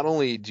 not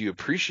only do you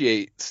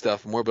appreciate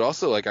stuff more, but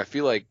also like, I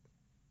feel like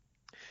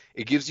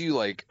it gives you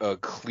like a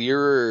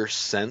clearer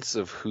sense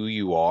of who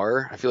you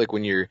are. I feel like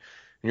when you're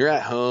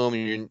at home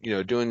and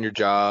you're doing your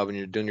job and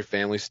you're doing your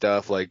family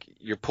stuff, like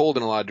you're pulled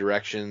in a lot of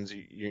directions.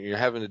 You're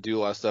having to do a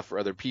lot of stuff for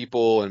other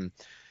people, and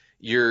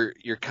you're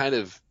kind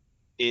of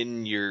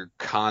in your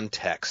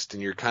context,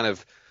 and you're kind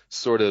of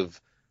sort of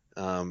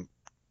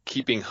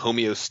keeping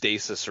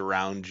homeostasis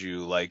around you.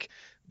 Like,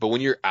 but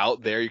when you're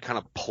out there, you're kind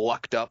of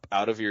plucked up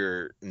out of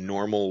your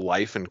normal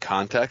life and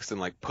context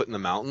and like put in the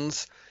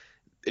mountains.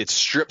 It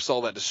strips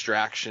all that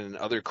distraction and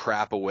other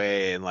crap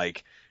away, and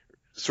like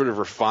sort of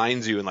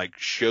refines you and like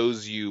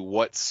shows you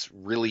what's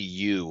really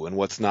you and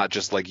what's not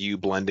just like you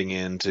blending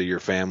into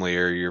your family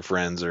or your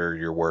friends or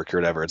your work or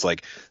whatever. It's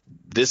like,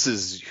 this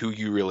is who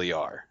you really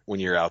are when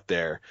you're out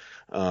there.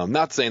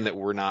 Not saying that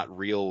we're not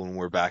real when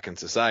we're back in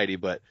society,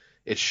 but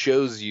it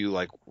shows you,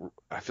 like,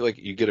 I feel like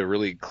you get a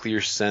really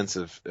clear sense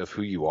of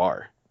who you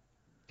are.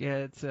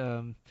 Yeah,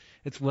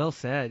 it's well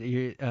said.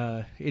 It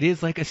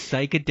is like a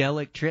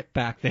psychedelic trip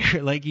back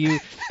there. Like you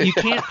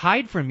can't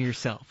hide from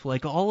yourself.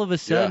 Like, all of a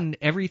sudden,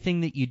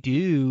 everything that you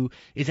do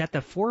is at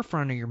the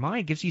forefront of your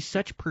mind. It gives you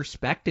such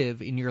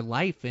perspective in your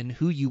life and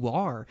who you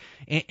are.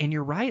 And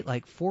you're right.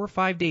 Like 4 or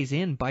 5 days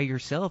in by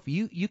yourself,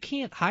 you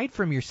can't hide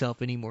from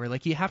yourself anymore.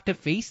 Like, you have to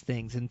face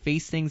things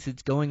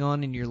that's going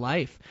on in your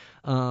life.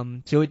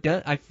 So it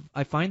does.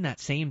 I find that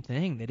same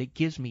thing, that it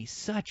gives me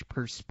such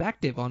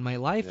perspective on my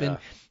life, and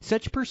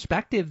such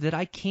perspective that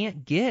I can't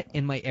get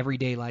in my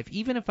everyday life.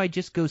 Even if I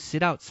just go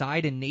sit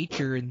outside in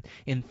nature and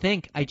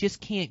think, I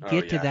just can't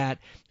get to that.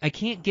 I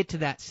can't get to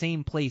that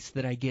same place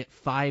that I get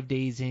 5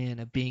 days in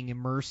of being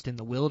immersed in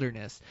the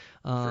wilderness.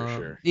 For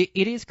sure.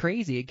 It is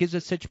crazy. It gives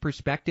us such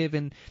perspective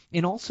and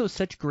also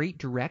such great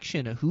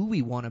direction of who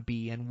we want to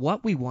be and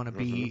what we want to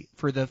be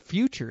for the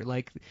future.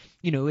 Like,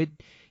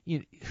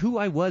 who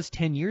I was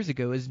 10 years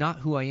ago is not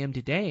who I am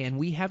today, and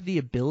we have the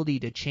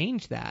ability to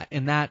change that.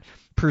 And that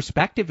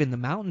perspective in the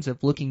mountains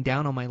of looking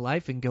down on my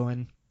life and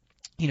going,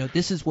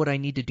 this is what I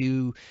need to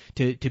do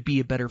to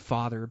be a better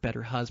father, a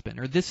better husband,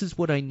 or this is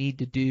what I need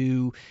to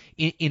do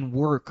in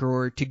work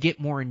or to get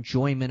more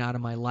enjoyment out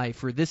of my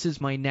life, or this is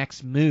my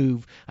next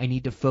move. I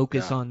need to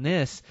focus on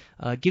this.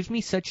 Gives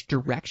me such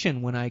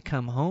direction when I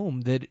come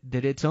home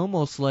that it's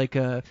almost like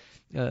a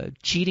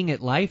cheating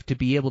at life to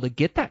be able to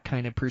get that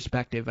kind of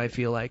perspective, I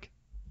feel like.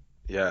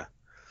 Yeah.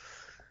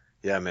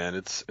 Yeah, man,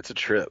 it's a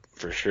trip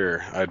for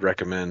sure. I'd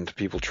recommend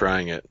people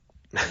trying it.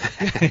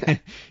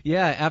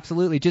 Yeah,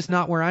 absolutely. Just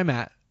not where I'm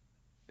at.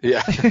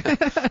 Yeah.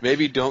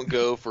 Maybe don't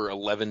go for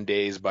 11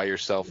 days by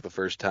yourself the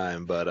first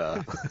time, but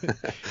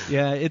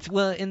yeah, it's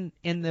and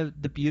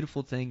the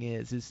beautiful thing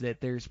is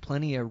that there's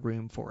plenty of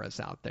room for us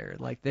out there.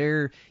 Like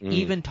they're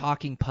even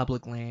talking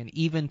public land,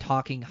 even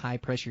talking high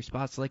pressure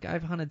spots. Like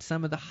I've hunted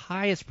some of the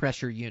highest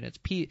pressure units,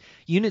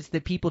 units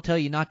that people tell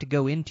you not to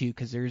go into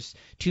because there's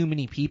too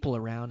many people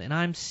around, and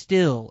I'm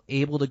still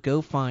able to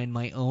go find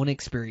my own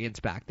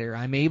experience back there.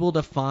 I'm able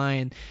to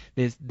find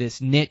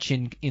this niche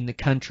in the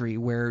country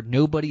where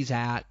nobody's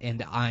at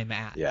and I'm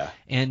at. Yeah.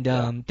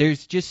 And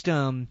there's just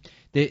that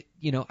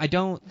I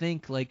don't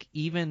think, like,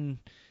 even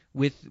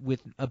with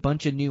a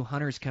bunch of new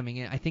hunters coming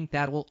in, I think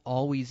that will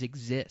always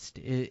exist,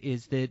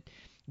 is that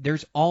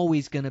there's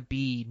always going to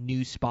be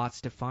new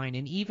spots to find.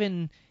 And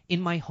even in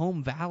my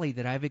home valley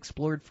that I've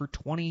explored for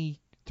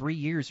 23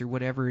 years or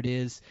whatever it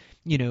is,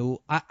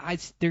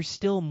 there's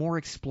still more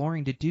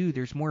exploring to do.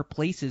 There's more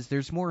places,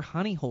 there's more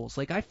honey holes.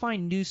 Like I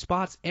find new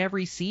spots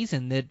every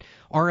season that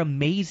are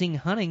amazing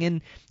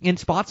hunting, and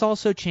spots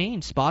also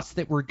change. Spots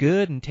that were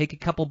good and take a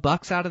couple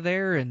bucks out of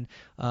there, and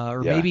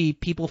maybe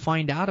people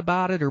find out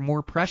about it, or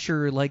more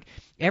pressure. Like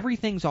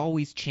everything's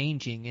always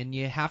changing, and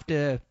you have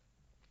to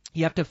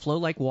flow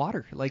like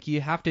water. Like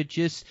you have to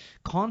just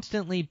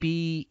constantly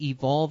be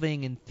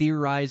evolving and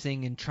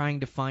theorizing and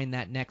trying to find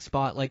that next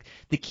spot. Like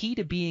the key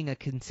to being a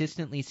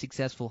consistently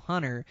successful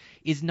hunter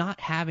is not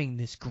having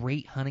this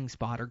great hunting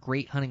spot or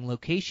great hunting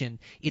location.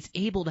 It's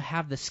able to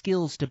have the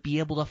skills to be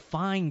able to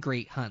find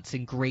great hunts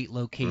and great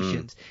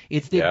locations.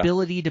 It's the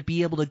ability to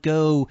be able to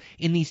go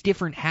in these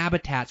different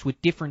habitats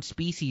with different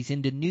species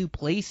into new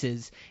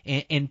places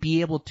and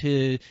be able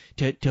to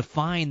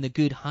find the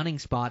good hunting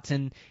spots.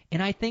 And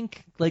I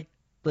think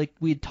like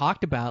we had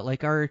talked about,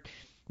 like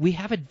we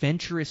have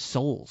adventurous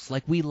souls.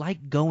 Like we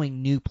like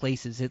going new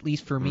places, at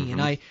least for me.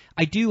 And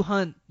I do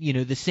hunt,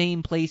 the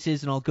same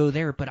places, and I'll go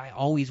there, but I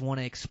always want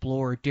to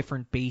explore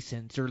different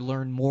basins or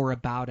learn more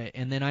about it.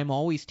 And then I'm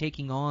always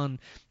taking on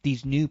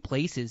these new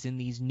places and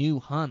these new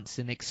hunts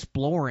and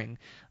exploring.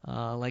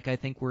 Like I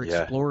think we're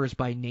explorers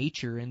by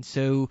nature. And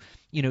so,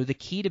 the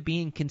key to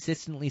being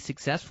consistently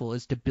successful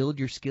is to build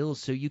your skills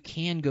so you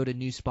can go to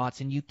new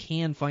spots and you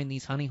can find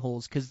these honey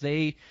holes, because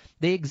they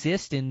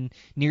exist in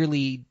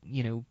nearly,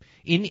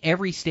 in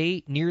every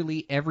state,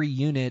 nearly every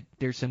unit.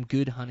 There's some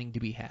good hunting to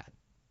be had.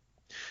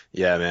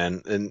 Yeah,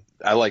 man. And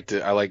I like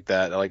that. I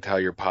like how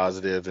you're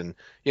positive. And,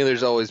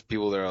 there's always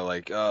people that are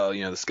like, oh,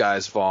 the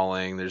sky's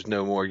falling. There's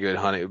no more good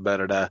hunting.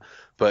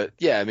 But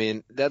yeah, I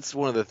mean, that's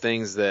one of the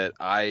things that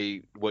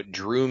what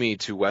drew me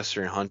to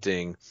Western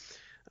hunting.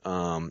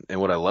 And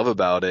what I love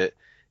about it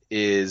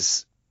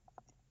is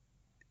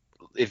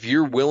if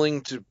you're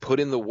willing to put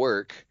in the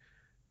work,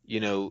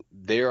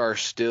 there are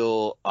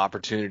still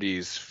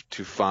opportunities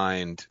to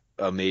find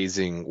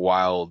amazing,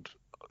 wild,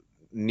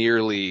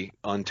 nearly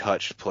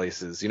untouched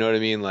places. You know what I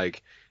mean?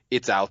 Like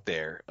it's out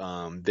there.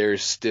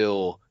 There's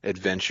still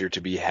adventure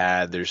to be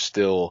had. There's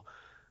still,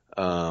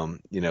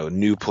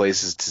 new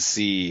places to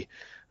see,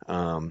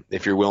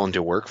 if you're willing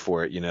to work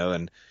for it,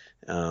 and,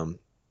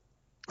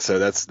 so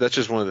that's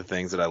just one of the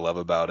things that I love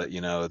about it.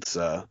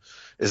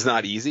 It's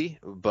not easy,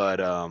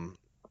 but,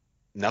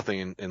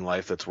 nothing in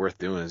life that's worth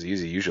doing is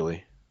easy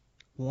usually.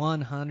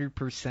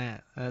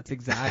 100%. That's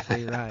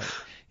exactly right.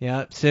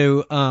 Yeah.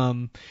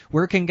 So,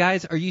 where can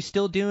guys? Are you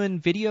still doing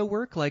video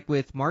work like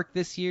with Mark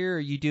this year? Are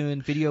you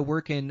doing video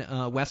work in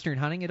Western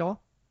hunting at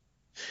all?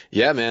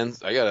 Yeah, man.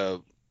 I got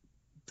a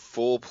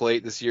full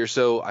plate this year.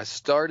 So I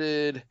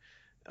started.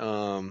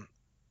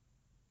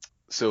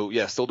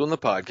 Still doing the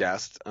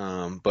podcast.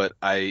 But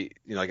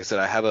like I said,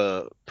 I have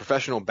a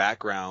professional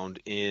background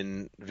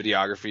in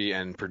videography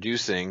and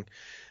producing.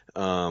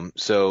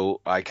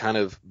 So I kind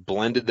of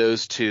blended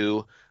those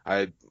two.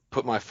 I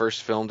put my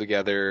first film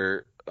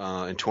together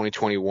in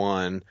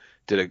 2021,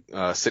 did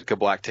a Sitka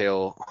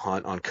blacktail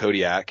hunt on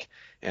Kodiak,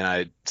 and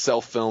I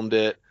self-filmed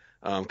it,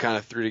 kind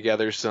of threw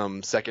together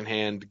some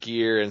secondhand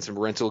gear and some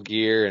rental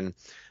gear, and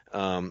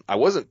I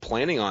wasn't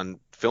planning on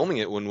filming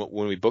it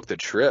when we booked the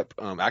trip.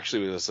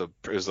 Actually,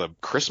 it was a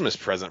Christmas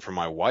present from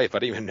my wife. I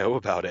didn't even know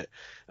about it.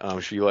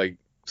 She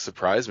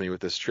surprised me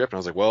with this trip, and I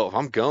was like, well, if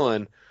I'm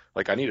going,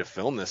 I need to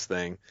film this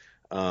thing.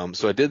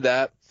 So I did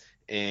that,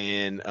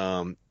 and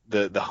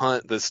the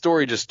hunt, the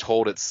story just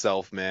told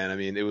itself, man. I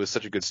mean, it was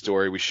such a good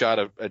story. We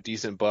shot a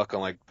decent buck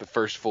on the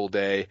first full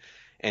day,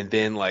 And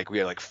then like we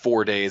had like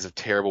 4 days of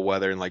terrible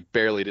weather and like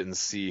barely didn't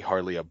see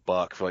hardly a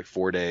buck for like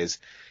 4 days.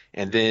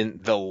 And then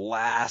the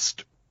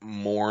last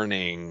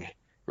morning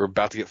we're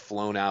about to get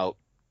flown out.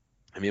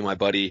 And me and my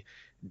buddy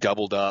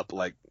doubled up,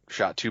 like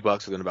shot 2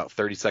 bucks within about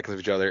 30 seconds of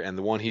each other. And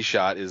the one he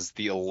shot is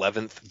the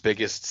 11th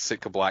biggest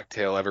Sitka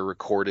blacktail ever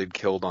recorded,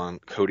 killed on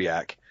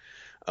Kodiak.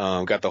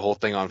 Got the whole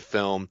thing on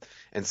film.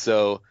 And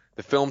so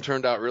the film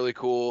turned out really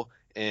cool.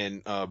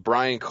 And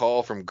Brian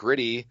Call from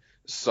Gritty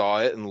saw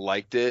it and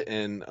liked it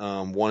and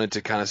wanted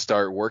to kind of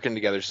start working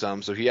together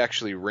some. So he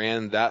actually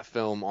ran that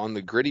film on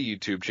the Gritty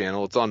YouTube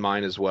channel. It's on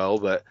mine as well,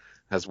 but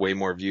has way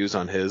more views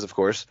on his, of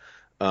course.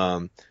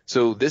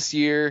 So this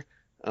year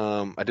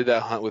I did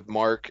that hunt with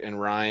Mark and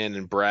Ryan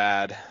and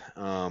Brad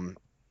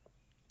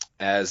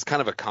as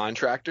kind of a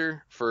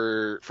contractor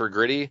for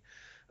Gritty.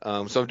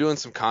 So I'm doing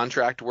some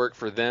contract work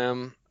for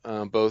them,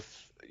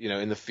 both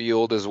in the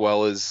field as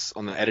well as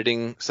on the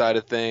editing side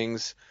of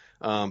things.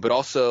 But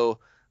also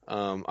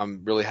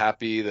I'm really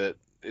happy that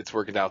it's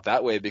working out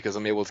that way because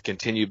I'm able to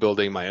continue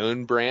building my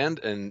own brand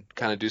and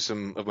kind of do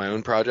some of my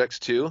own projects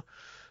too.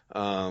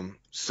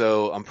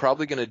 So I'm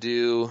probably going to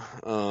do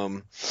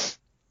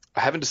I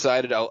haven't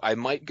decided. I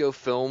might go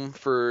film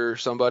for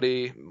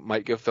somebody,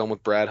 might go film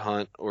with Brad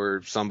Hunt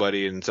or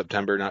somebody in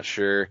September, not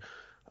sure.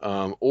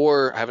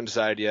 Or I haven't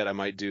decided yet. I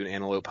might do an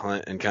antelope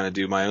hunt and kind of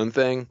do my own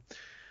thing.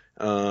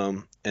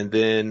 And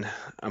then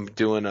I'm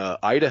doing a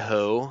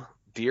Idaho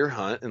deer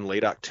hunt in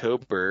late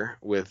October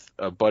with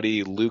a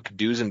buddy, Luke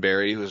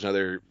Dusenberry, who's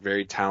another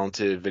very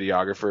talented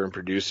videographer and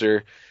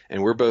producer.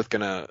 And we're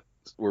gonna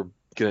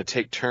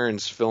take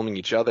turns filming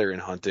each other in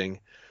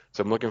hunting.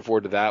 So I'm looking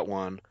forward to that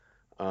one.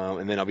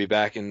 And then I'll be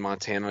back in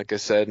Montana, like I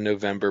said, in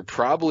November,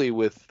 probably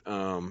with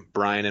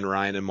Brian and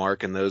Ryan and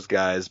Mark and those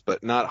guys,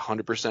 but not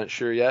 100%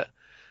 sure yet.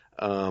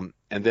 And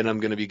then I'm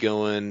going to be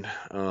going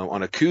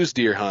on a Coues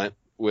deer hunt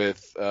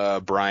with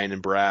Brian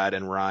and Brad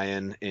and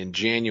Ryan in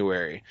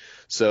January.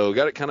 So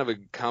got kind of a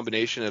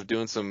combination of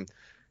doing some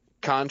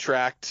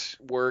contract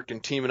work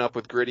and teaming up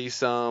with Gritty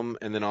some,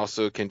 and then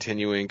also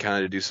continuing kind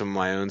of to do some of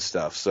my own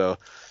stuff. So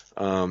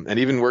and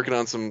even working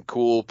on some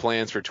cool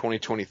plans for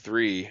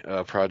 2023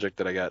 project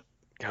that I got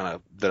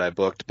that I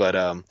booked. But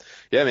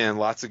yeah, man,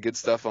 lots of good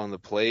stuff on the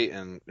plate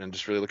and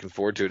just really looking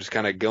forward to it. Just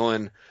kind of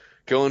going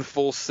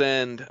full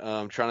send,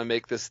 trying to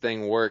make this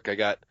thing work. I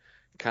got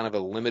kind of a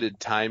limited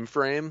time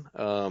frame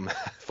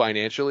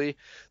financially.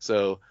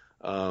 So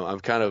I'm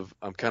kind of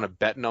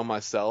betting on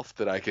myself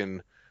that I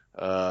can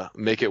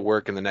make it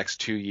work in the next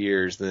 2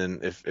 years.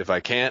 Then if I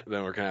can't,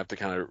 then we're going to have to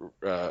kind of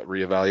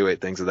reevaluate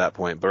things at that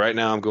point. But right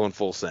now I'm going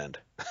full send.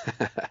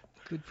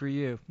 Good for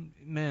you,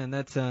 man.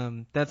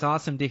 That's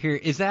awesome to hear.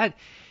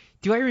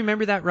 Do I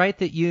remember that right?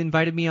 That you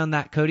invited me on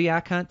that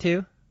Kodiak hunt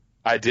too?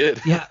 I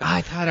did. Yeah,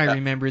 I thought I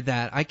remembered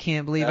that. I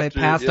can't believe I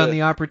passed on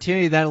the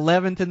opportunity. That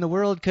 11th in the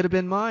world could have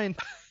been mine.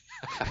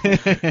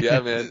 Yeah,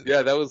 man.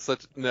 Yeah, that was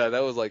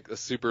like a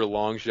super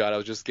long shot. I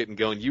was just getting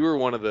going. You were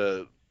one of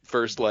the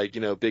first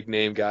big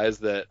name guys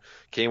that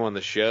came on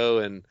the show,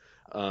 and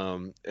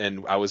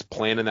I was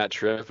planning that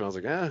trip, and I was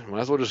like, might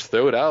as well just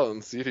throw it out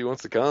and see if he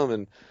wants to come.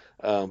 And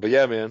but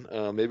yeah, man,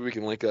 maybe we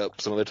can link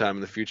up some other time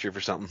in the future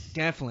for something.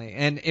 Definitely.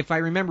 And if I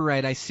remember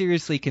right, I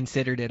seriously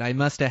considered it. I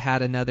must have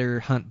had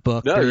another hunt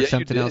booked or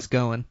something else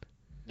going.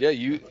 Yeah,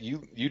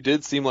 you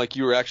did seem like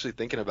you were actually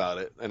thinking about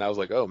it, and I was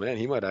like, oh man,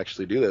 he might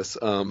actually do this.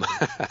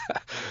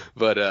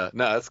 But no,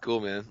 that's cool,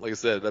 man. Like I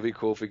said, that'd be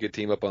cool if we could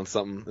team up on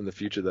something in the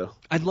future, though.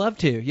 I'd love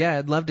to. Yeah,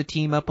 I'd love to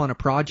team up on a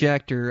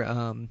project or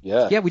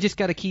yeah, we just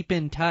got to keep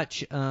in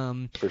touch.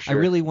 For sure. I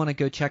really want to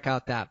go check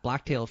out that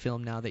blacktail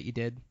film now that you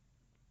did.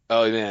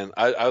 Oh man,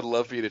 I'd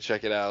love for you to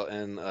check it out,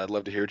 and I'd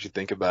love to hear what you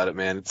think about it,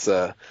 man. It's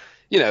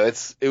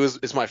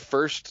it's my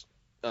first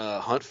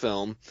hunt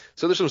film,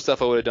 so there's some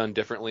stuff I would have done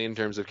differently in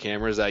terms of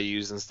cameras I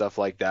use and stuff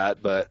like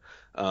that. But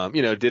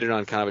did it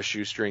on kind of a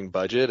shoestring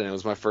budget, and it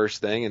was my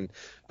first thing,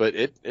 but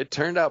it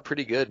turned out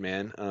pretty good,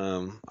 man.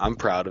 I'm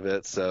proud of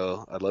it,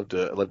 so I'd love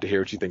to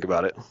hear what you think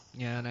about it.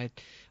 Yeah, and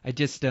I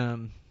just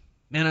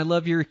man, I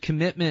love your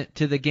commitment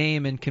to the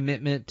game and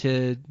commitment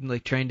to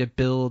like trying to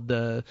build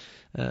the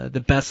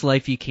best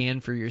life you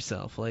can for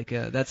yourself. Like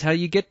that's how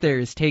you get there,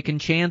 is taking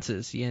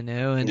chances,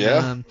 And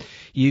yeah.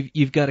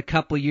 You've got a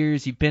couple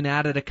years, you've been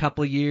at it a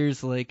couple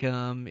years. Like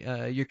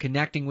you're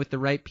connecting with the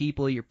right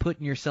people, you're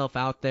putting yourself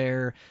out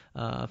there,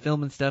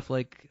 filming stuff.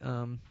 Like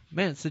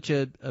man, it's such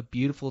a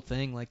beautiful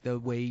thing, like the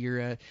way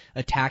you're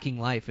attacking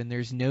life. And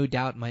there's no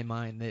doubt in my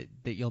mind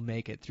that you'll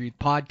make it through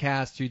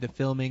podcasts, through the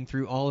filming,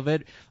 through all of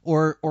it.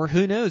 Or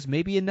who knows,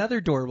 maybe another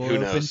door will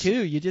open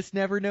too. You just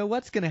never know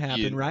what's going to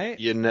happen, right?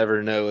 You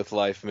never know with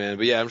life, man.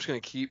 But yeah, I'm just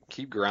going to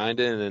keep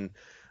grinding. And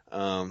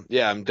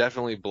yeah, I'm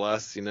definitely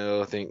blessed.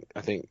 I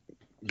think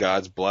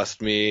God's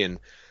blessed me, and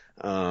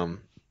yeah,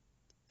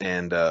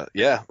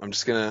 I'm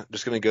just gonna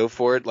go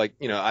for it. Like,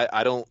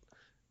 I don't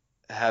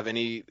have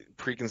any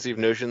preconceived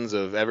notions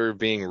of ever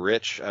being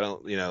rich. I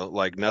don't,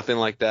 like nothing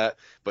like that.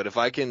 But if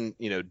I can,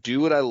 do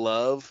what I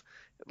love,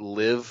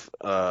 live,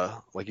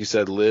 like you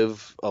said,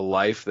 live a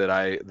life that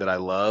I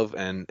love,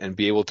 and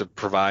be able to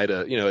provide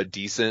a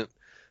decent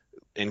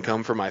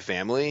income for my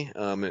family,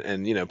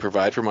 and you know,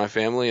 provide for my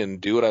family and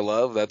do what I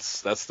love.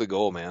 That's the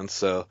goal, man.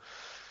 So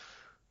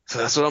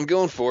that's what I'm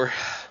going for.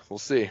 We'll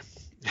see.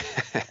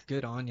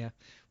 Good on you.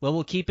 Well,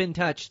 we'll keep in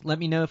touch. Let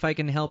me know if I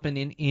can help in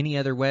any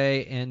other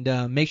way,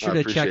 and make sure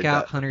to check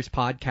out Hunter's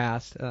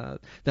podcast,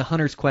 the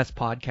Hunter's Quest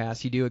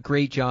podcast. You do a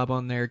great job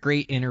on there,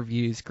 great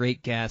interviews,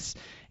 great guests,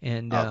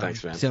 and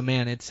thanks, man. So,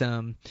 man,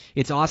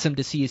 it's awesome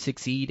to see you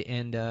succeed,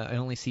 and I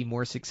only see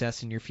more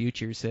success in your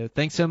future. So,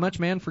 thanks so much,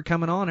 man, for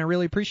coming on. I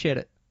really appreciate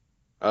it.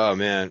 Oh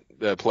man,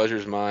 the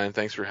pleasure's mine.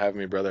 Thanks for having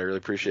me, brother. I really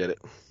appreciate it.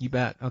 You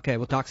bet. Okay,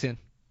 we'll talk soon.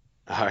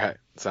 All right,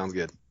 sounds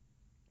good.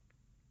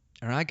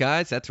 All right,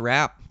 guys, that's a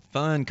wrap.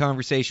 Fun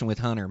conversation with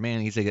Hunter.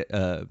 Man, he's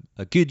a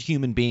good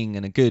human being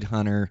and a good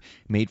hunter,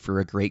 made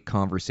for a great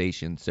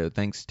conversation. So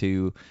thanks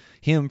to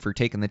him for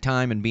taking the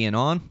time and being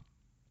on.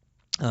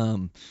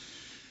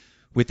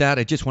 With that,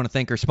 I just want to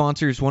thank our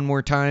sponsors one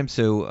more time.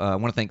 So I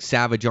want to thank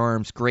Savage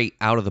Arms. Great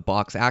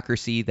out-of-the-box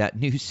accuracy. That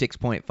new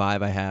 6.5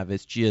 I have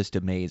is just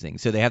amazing.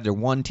 So they have their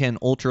 110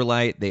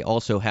 ultralight. They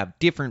also have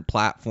different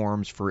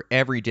platforms for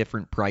every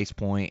different price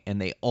point,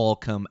 and they all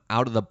come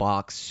out of the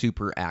box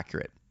super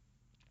accurate.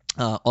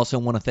 Also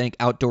want to thank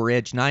Outdoor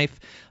Edge Knife,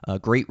 a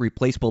great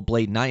replaceable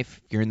blade knife.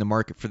 If you're in the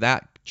market for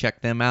that,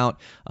 check them out.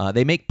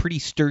 They make pretty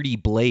sturdy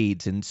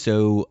blades, and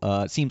so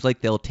it seems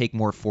like they'll take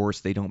more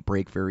force. They don't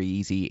break very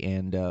easy,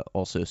 and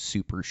also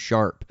super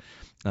sharp.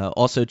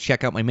 Also,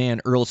 check out my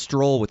man Earl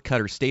Stroll with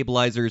Cutter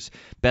Stabilizers.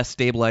 Best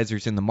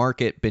stabilizers in the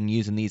market. Been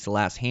using these the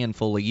last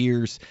handful of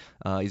years.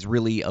 He's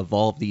really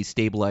evolved these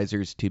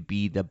stabilizers to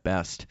be the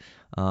best.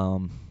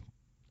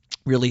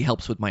 Really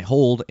helps with my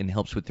hold and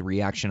helps with the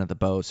reaction of the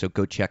bow, so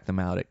go check them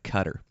out at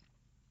Cutter.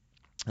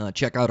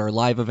 Check out our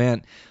live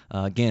event.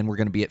 Again, we're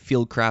going to be at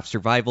Fieldcraft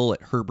Survival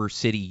at Heber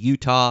City,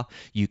 Utah.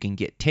 You can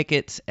get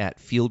tickets at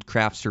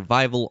Fieldcraft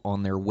Survival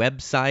on their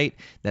website.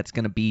 That's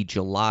going to be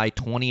July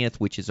 20th,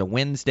 which is a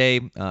Wednesday.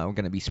 We're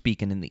going to be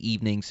speaking in the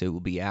evening, so it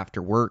will be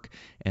after work.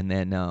 And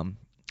then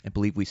I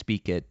believe we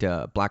speak at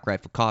Black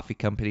Rifle Coffee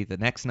Company the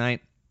next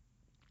night.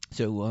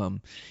 So,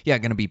 yeah,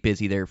 going to be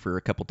busy there for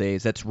a couple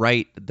days. That's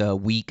right the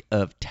week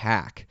of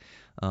TAC,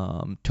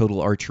 Total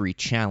Archery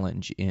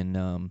Challenge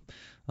in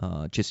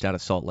just out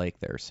of Salt Lake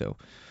there. So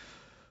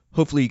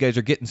hopefully you guys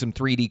are getting some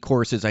 3D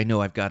courses. I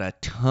know I've got a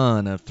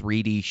ton of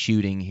 3D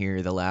shooting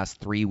here the last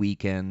 3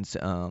 weekends,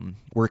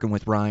 working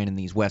with Ryan in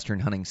these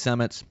Western Hunting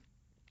Summits.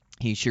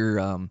 He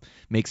sure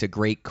makes a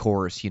great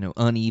course, you know,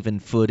 uneven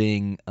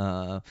footing,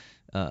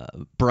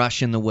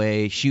 brush in the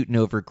way, shooting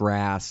over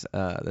grass,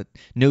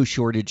 no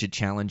shortage of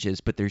challenges,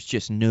 but there's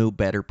just no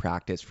better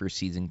practice for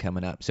season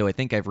coming up. So I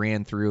think I've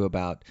ran through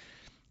about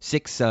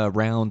 6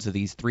 rounds of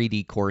these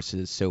 3D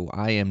courses, so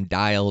I am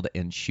dialed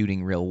and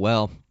shooting real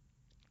well.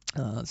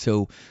 Got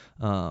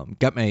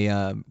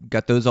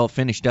those all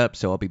finished up,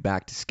 so I'll be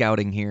back to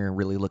scouting here.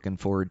 Really looking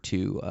forward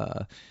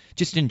to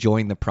just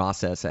enjoying the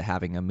process of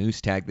having a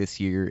moose tag this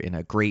year in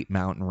a great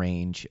mountain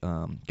range.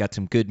 Got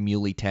some good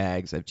muley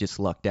tags. I've just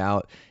lucked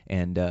out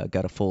and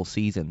got a full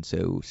season,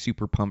 so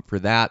super pumped for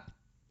that.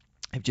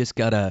 I've just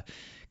got to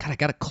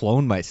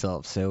clone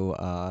myself,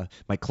 so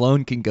my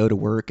clone can go to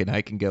work and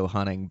I can go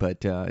hunting.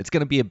 But it's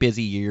going to be a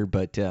busy year.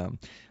 But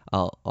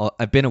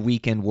I've been a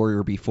weekend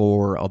warrior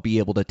before. I'll be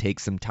able to take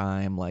some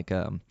time. Like,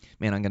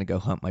 man, I'm going to go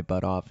hunt my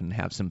butt off and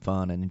have some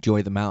fun and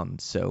enjoy the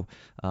mountains. So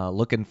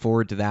looking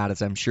forward to that,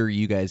 as I'm sure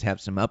you guys have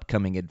some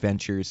upcoming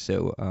adventures.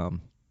 So,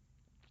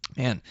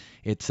 man,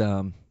 it's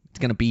going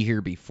to be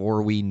here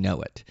before we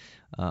know it.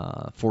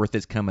 4th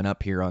is coming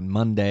up here on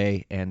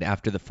Monday, and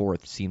after the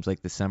 4th, seems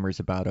like the summer's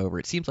about over.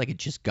 It seems like it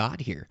just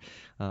got here.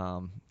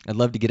 I'd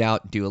love to get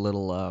out and do a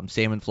little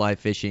salmon fly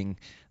fishing.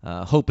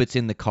 Hope it's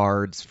in the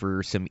cards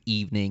for some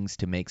evenings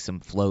to make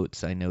some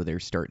floats. I know they're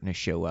starting to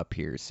show up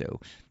here,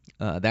 so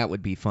that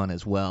would be fun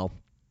as well.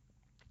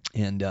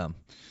 And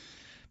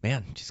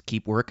man, just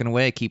keep working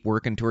away, keep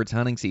working towards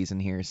hunting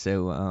season here.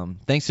 So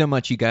thanks so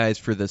much, you guys,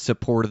 for the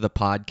support of the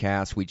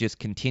podcast. We just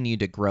continue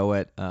to grow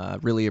it.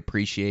 Really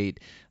appreciate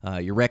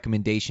your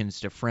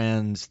recommendations to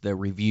friends, the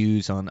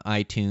reviews on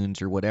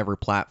iTunes or whatever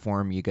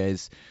platform you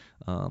guys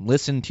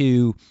listen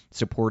to,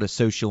 support of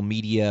social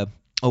media.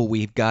 Oh,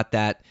 we've got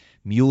that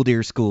Mule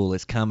Deer School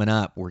is coming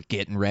up. We're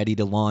getting ready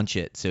to launch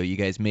it. So you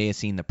guys may have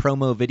seen the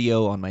promo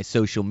video on my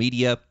social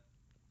media.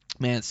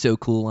 Man, it's so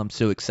cool. I'm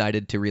so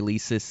excited to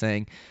release this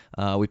thing.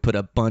 We put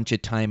a bunch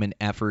of time and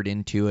effort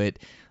into it.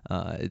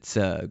 It's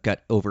got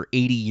over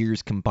 80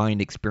 years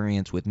combined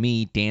experience with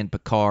me, Dan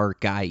Picard,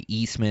 Guy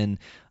Eastman,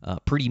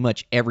 pretty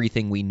much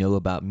everything we know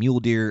about mule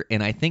deer.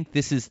 And I think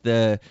this is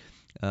the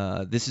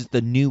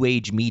new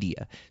age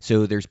media.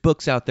 So there's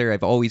books out there.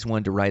 I've always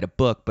wanted to write a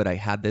book, but I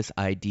had this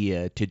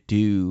idea to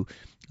do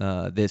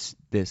this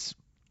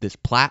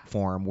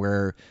platform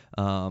where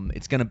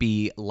it's going to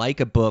be like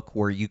a book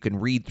where you can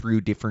read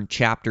through different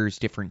chapters,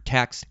 different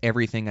texts,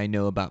 everything I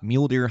know about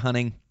mule deer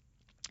hunting.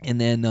 And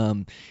then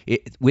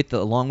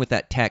along with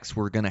that text,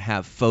 we're going to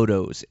have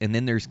photos, and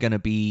then there's going to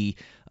be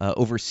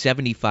over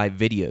 75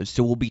 videos.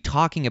 So we'll be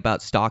talking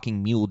about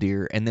stalking mule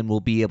deer, and then we'll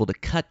be able to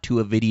cut to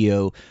a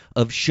video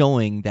of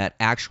showing that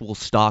actual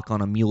stalk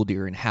on a mule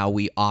deer and how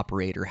we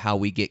operate or how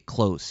we get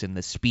close and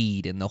the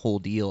speed and the whole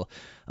deal.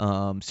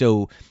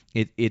 So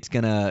it's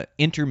going to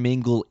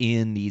intermingle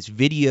in these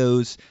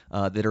videos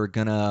that are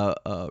going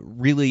to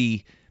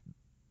really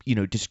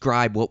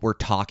describe what we're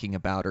talking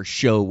about or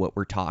show what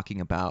we're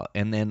talking about.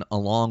 And then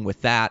along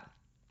with that,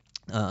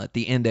 at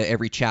the end of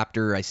every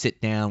chapter, I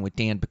sit down with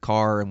Dan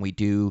Picard and we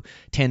do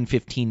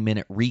 10-15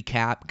 minute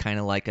recap, kind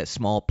of like a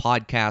small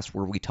podcast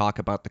where we talk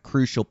about the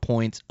crucial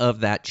points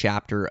of that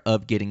chapter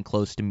of getting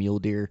close to mule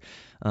deer.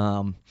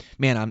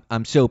 Man,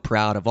 I'm so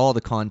proud of all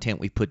the content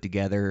we put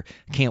together.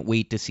 Can't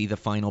wait to see the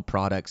final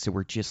product. So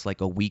we're just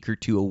like a week or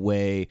two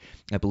away.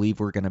 I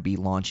believe we're going to be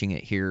launching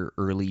it here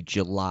early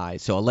July.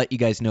 So I'll let you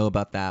guys know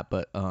about that.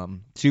 But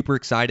super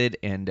excited,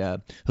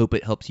 and hope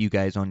it helps you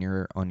guys on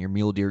your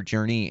mule deer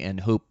journey, and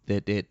hope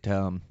that it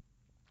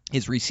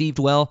is received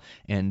well,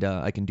 and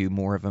I can do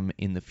more of them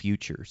in the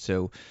future.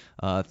 So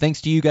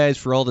thanks to you guys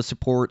for all the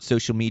support,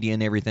 social media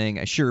and everything.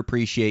 I sure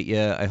appreciate you.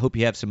 I hope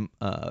you have some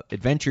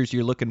adventures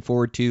you're looking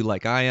forward to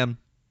like I am.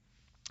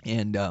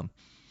 And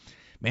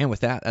man,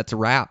 with that, that's a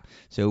wrap.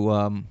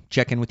 So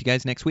check in with you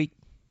guys next week.